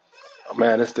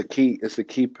 Man, it's the key. It's the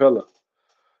key pillar.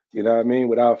 You know what I mean?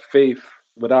 Without faith,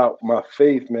 without my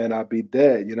faith, man, I'd be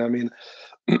dead. You know what I mean?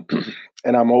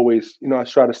 And I'm always, I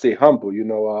try to stay humble.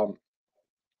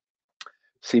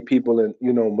 See people in,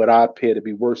 what I appear to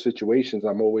be worse situations.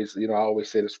 I'm always, I always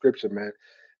say the scripture, man.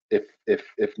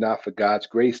 If not for God's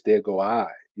grace, there go I.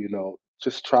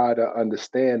 Just try to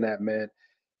understand that, man.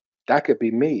 That could be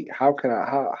me. How can I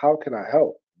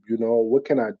help? What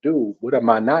can I do? What am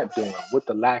I not doing? What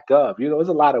the lack of? There's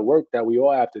a lot of work that we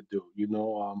all have to do.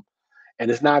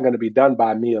 And it's not going to be done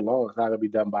by me alone. It's not going to be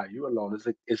done by you alone.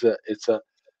 It's a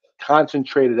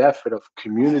concentrated effort of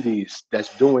communities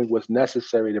that's doing what's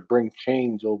necessary to bring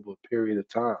change over a period of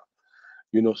time.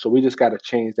 So we just got to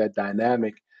change that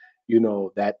dynamic,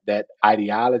 that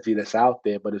ideology that's out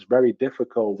there. But it's very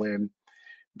difficult when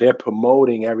they're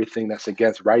promoting everything that's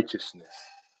against righteousness.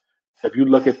 If you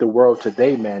look at the world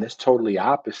today, man, it's totally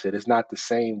opposite. It's not the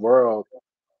same world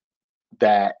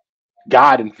that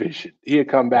God envisioned. He'd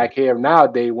come back here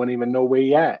nowadays, wouldn't even know where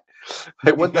he at.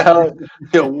 Like, what the hell?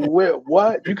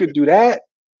 What? You could do that?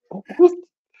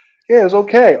 Yeah, it's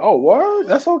okay. Oh, word?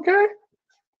 That's okay?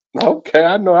 Okay,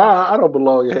 I know I don't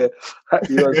belong here.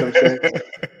 You know what I'm saying?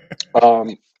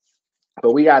 Um,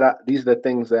 but we gotta, these are the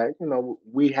things that,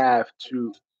 we have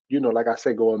to, like I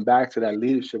said, going back to that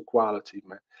leadership quality,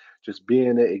 man, just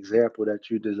being the example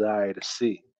that you desire to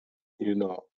see.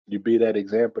 You be that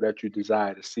example that you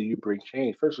desire to see. You bring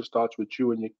change. First, it starts with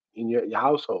you and your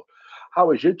household.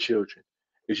 How is your children?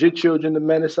 Is your children the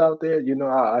menace out there?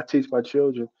 I teach my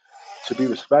children to be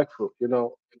respectful,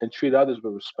 and treat others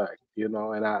with respect,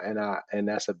 and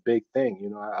that's a big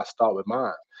thing. I start with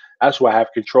mine. That's what I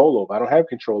have control over. I don't have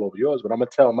control over yours, but I'm gonna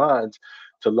tell mine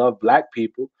to love black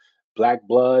people. Black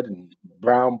blood and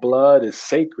brown blood is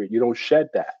sacred. You don't shed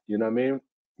that. You know what I mean?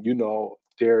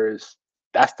 There is,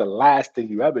 that's the last thing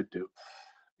you ever do.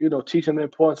 Teach them the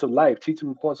importance of life, teach them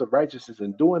the importance of righteousness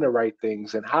and doing the right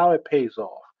things and how it pays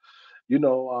off.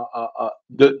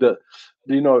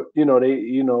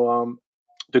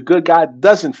 The good guy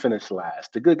doesn't finish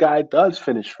last. The good guy does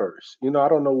finish first. I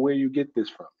don't know where you get this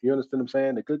from. You understand what I'm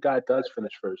saying? The good guy does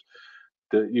finish first.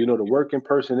 The working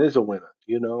person is a winner.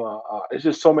 It's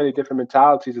just so many different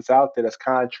mentalities that's out there that's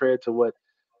contrary to what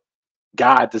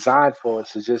God designed for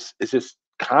us. It's just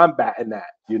combating that.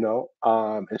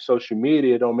 And social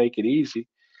media don't make it easy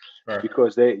Right.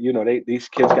 because these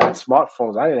kids got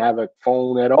smartphones. I didn't have a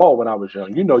phone at all when I was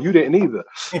young. You didn't either.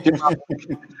 You know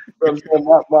what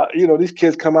I'm saying? These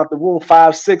kids come out the room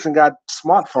 5, 6 and got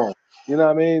smartphones. You know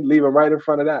what I mean? Leave them right in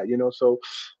front of that. So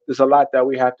there's a lot that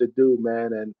we have to do,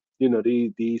 man. And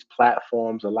these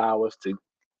platforms allow us to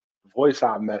voice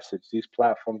our message. These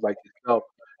platforms like yourself,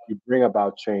 you bring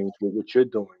about change with what you're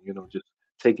doing. Just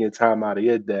taking time out of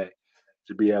your day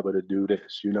to be able to do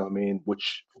this. You know what I mean?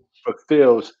 Which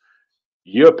fulfills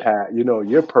your path,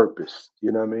 your purpose,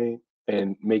 what I mean,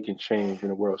 and making change in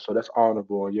the world. So that's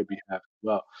honorable on your behalf as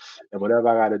well. And whatever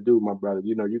I gotta do, my brother,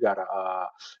 you got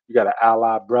an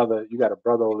ally brother, you got a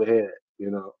brother over here,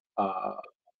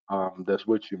 that's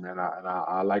with you, man.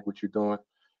 I like what you're doing.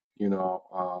 You know,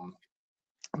 um,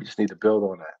 we just need to build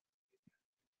on that.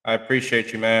 I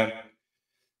appreciate you, man.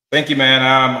 Thank you, man.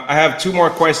 I have two more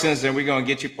questions, and we're gonna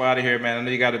get you out of here, man. I know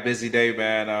you got a busy day,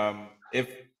 man. If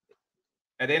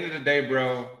at the end of the day,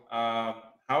 bro,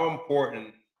 how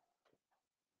important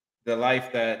the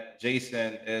life that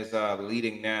Jason is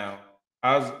leading now?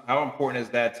 How important is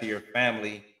that to your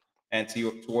family and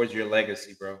towards your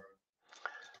legacy, bro?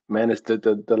 Man, it's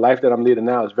the life that I'm leading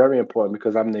now is very important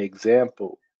because I'm the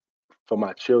example for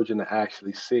my children to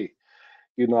actually see.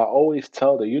 I always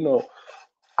tell them,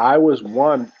 I was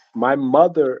one. My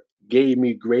mother gave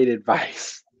me great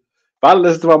advice. If I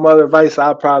listen to my mother's advice,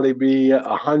 I'll probably be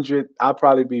 100. I'll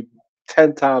probably be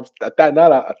 10 times that,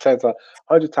 not a 10 times,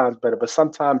 100 times better. But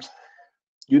sometimes,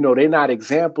 they're not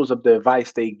examples of the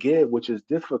advice they give, which is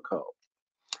difficult.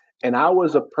 And I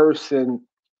was a person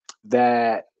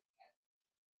that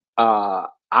I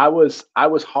was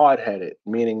hard headed,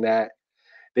 meaning that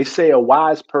they say a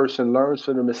wise person learns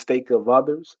from the mistake of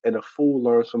others, and a fool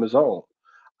learns from his own.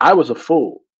 I was a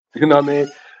fool. You know what I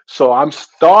mean? So I'm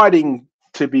starting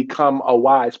to become a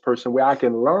wise person where I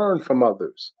can learn from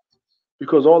others.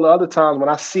 Because all the other times when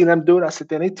I see them do it, I said,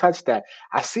 "Then they touched that."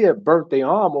 I see it burnt their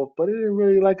arm off, but it didn't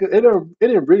really like it. It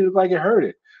didn't really look like it hurt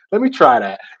it. Let me try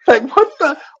that. Like, what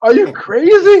the? Are you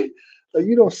crazy? Like,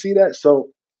 you don't see that. So,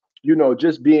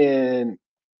 just being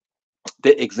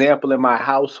the example in my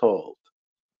household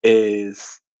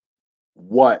is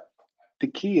what the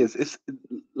key is. It's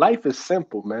life is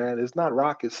simple, man. It's not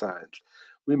rocket science.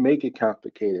 We make it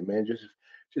complicated, man.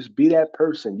 Just be that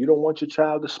person. You don't want your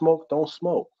child to smoke, don't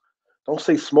smoke. Don't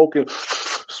say smoking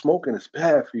is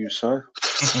bad for you, son.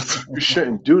 You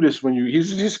shouldn't do this when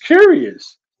he's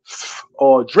curious.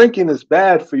 Or drinking is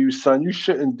bad for you, son. You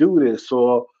shouldn't do this.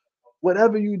 Or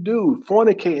whatever you do,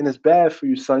 fornicating is bad for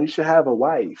you, son. You should have a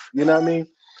wife. You know what I mean?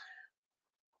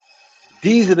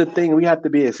 These are the things we have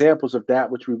to be examples of that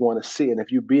which we want to see. And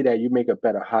if you be that, you make a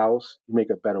better house, you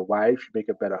make a better wife, you make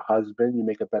a better husband, you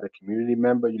make a better community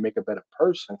member, you make a better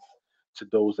person to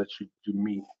those that you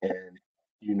meet and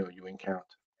you encounter.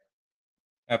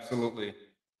 Absolutely.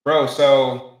 Bro,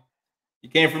 so you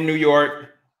came from New York,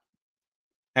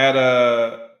 had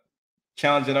a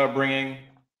challenging upbringing,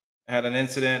 had an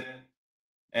incident,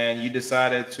 and you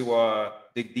decided to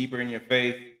dig deeper in your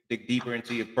faith, dig deeper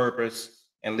into your purpose,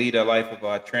 and lead a life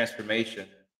of transformation.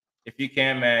 If you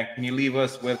can, man, can you leave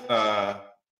us with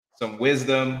some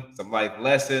wisdom, some life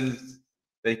lessons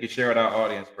that you can share with our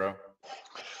audience, bro?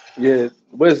 Yeah,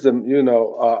 wisdom,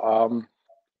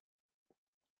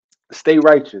 stay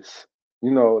righteous.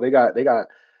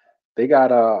 They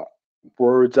got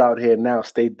words out here now,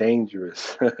 stay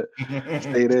dangerous.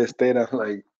 Stay this, stay that,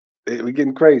 like we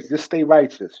getting crazy. Just stay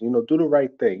righteous, do the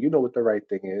right thing. You know what the right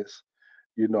thing is.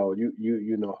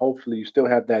 Hopefully you still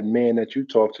have that man that you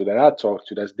talk to, that I talk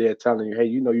to, that's there telling you, hey,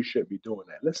 you shouldn't be doing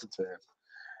that. Listen to him.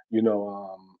 You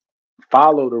know,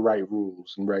 follow the right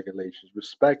rules and regulations.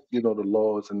 Respect, the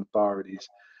laws and authorities,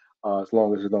 as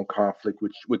long as it don't conflict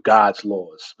with God's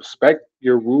laws. Respect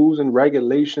your rules and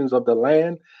regulations of the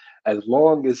land, as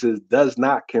long as it does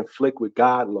not conflict with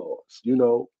God laws.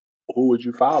 Who would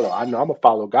you follow? I know I'm gonna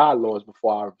follow God laws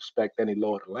before I respect any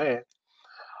law of the land.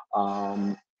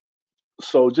 Um,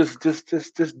 so just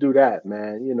do that,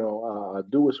 man.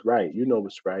 Do what's right. You know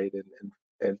what's right,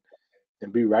 and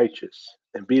and be righteous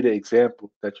and be the example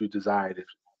that you desire to,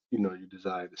 you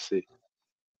desire to see.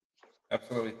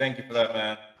 Absolutely. Thank you for that,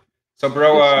 man. So,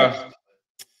 bro, Yes, sir.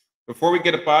 before we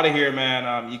get up out of here,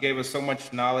 man, you gave us so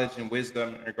much knowledge and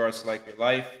wisdom in regards to like your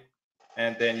life,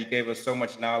 and then you gave us so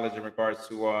much knowledge in regards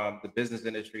to the business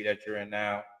industry that you're in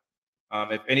now.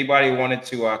 If anybody wanted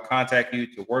to contact you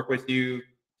to work with you,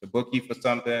 to book you for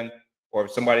something, or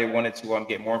if somebody wanted to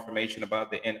get more information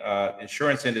about the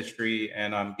insurance industry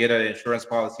and get an insurance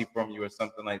policy from you or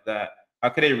something like that, how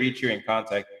could they reach you and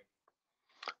contact you?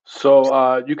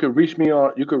 So you could reach me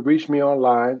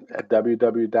online at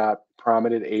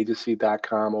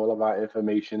www.prominentagency.com. All of our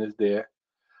information is there.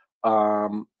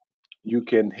 Um, you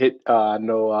can hit I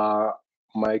know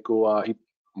Michael,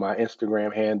 my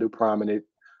Instagram handle, prominent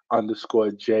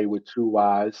underscore J with two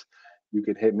Y's. You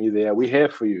can hit me there. We here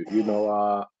for you.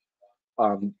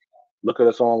 Um, look at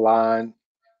us online.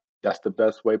 That's the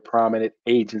best way,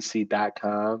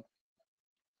 prominentagency.com,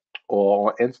 or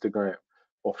on Instagram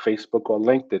or Facebook or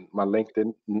LinkedIn. My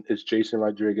LinkedIn is Jason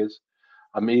Rodriguez.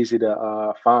 I'm easy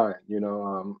to find.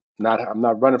 I'm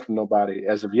not running from nobody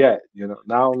as of yet. Now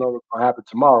I don't know what's gonna happen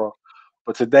tomorrow,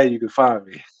 but today you can find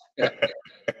me.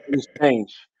 Things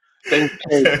change. Things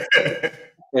change.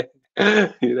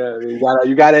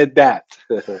 You gotta adapt.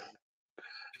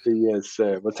 Yes,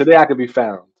 sir. But today I can be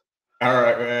found. All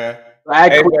right, man. I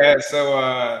Hey, quit. man.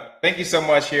 So, thank you so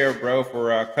much here, bro,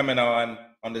 for coming on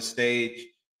the stage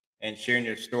and sharing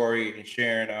your story and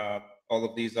sharing all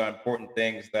of these important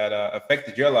things that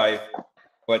affected your life,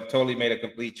 but totally made a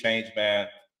complete change, man.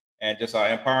 And just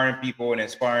empowering people and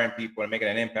inspiring people and making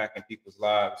an impact in people's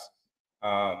lives.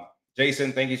 Um,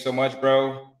 Jason, thank you so much,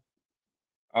 bro.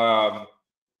 Um,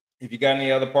 if you got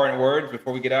any other parting words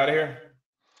before we get out of here?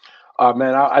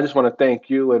 Man, I just want to thank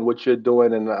you and what you're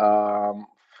doing, and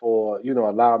for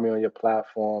allowing me on your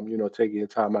platform. Taking your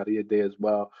time out of your day as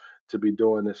well to be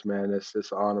doing this, man. It's an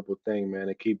honorable thing, man,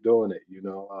 and keep doing it.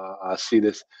 I see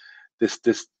this this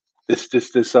this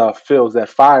fills that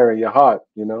fire in your heart.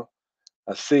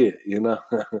 I see it.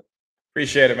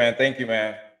 Appreciate it, man. Thank you,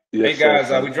 man. Hey, Yes, sir, guys,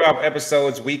 we son. drop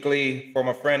episodes weekly for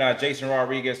my friend Jason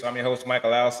Rodriguez. I'm your host,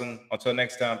 Michael Allison. Until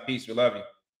next time, peace. We love you.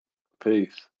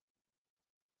 Peace.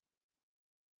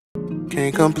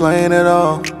 Can't complain at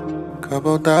all.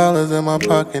 Couple dollars in my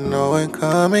pocket, no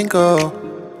income and go.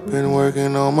 Been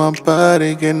working on my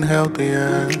body, getting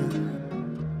healthier.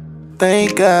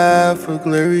 Thank God for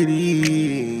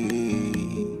clarity.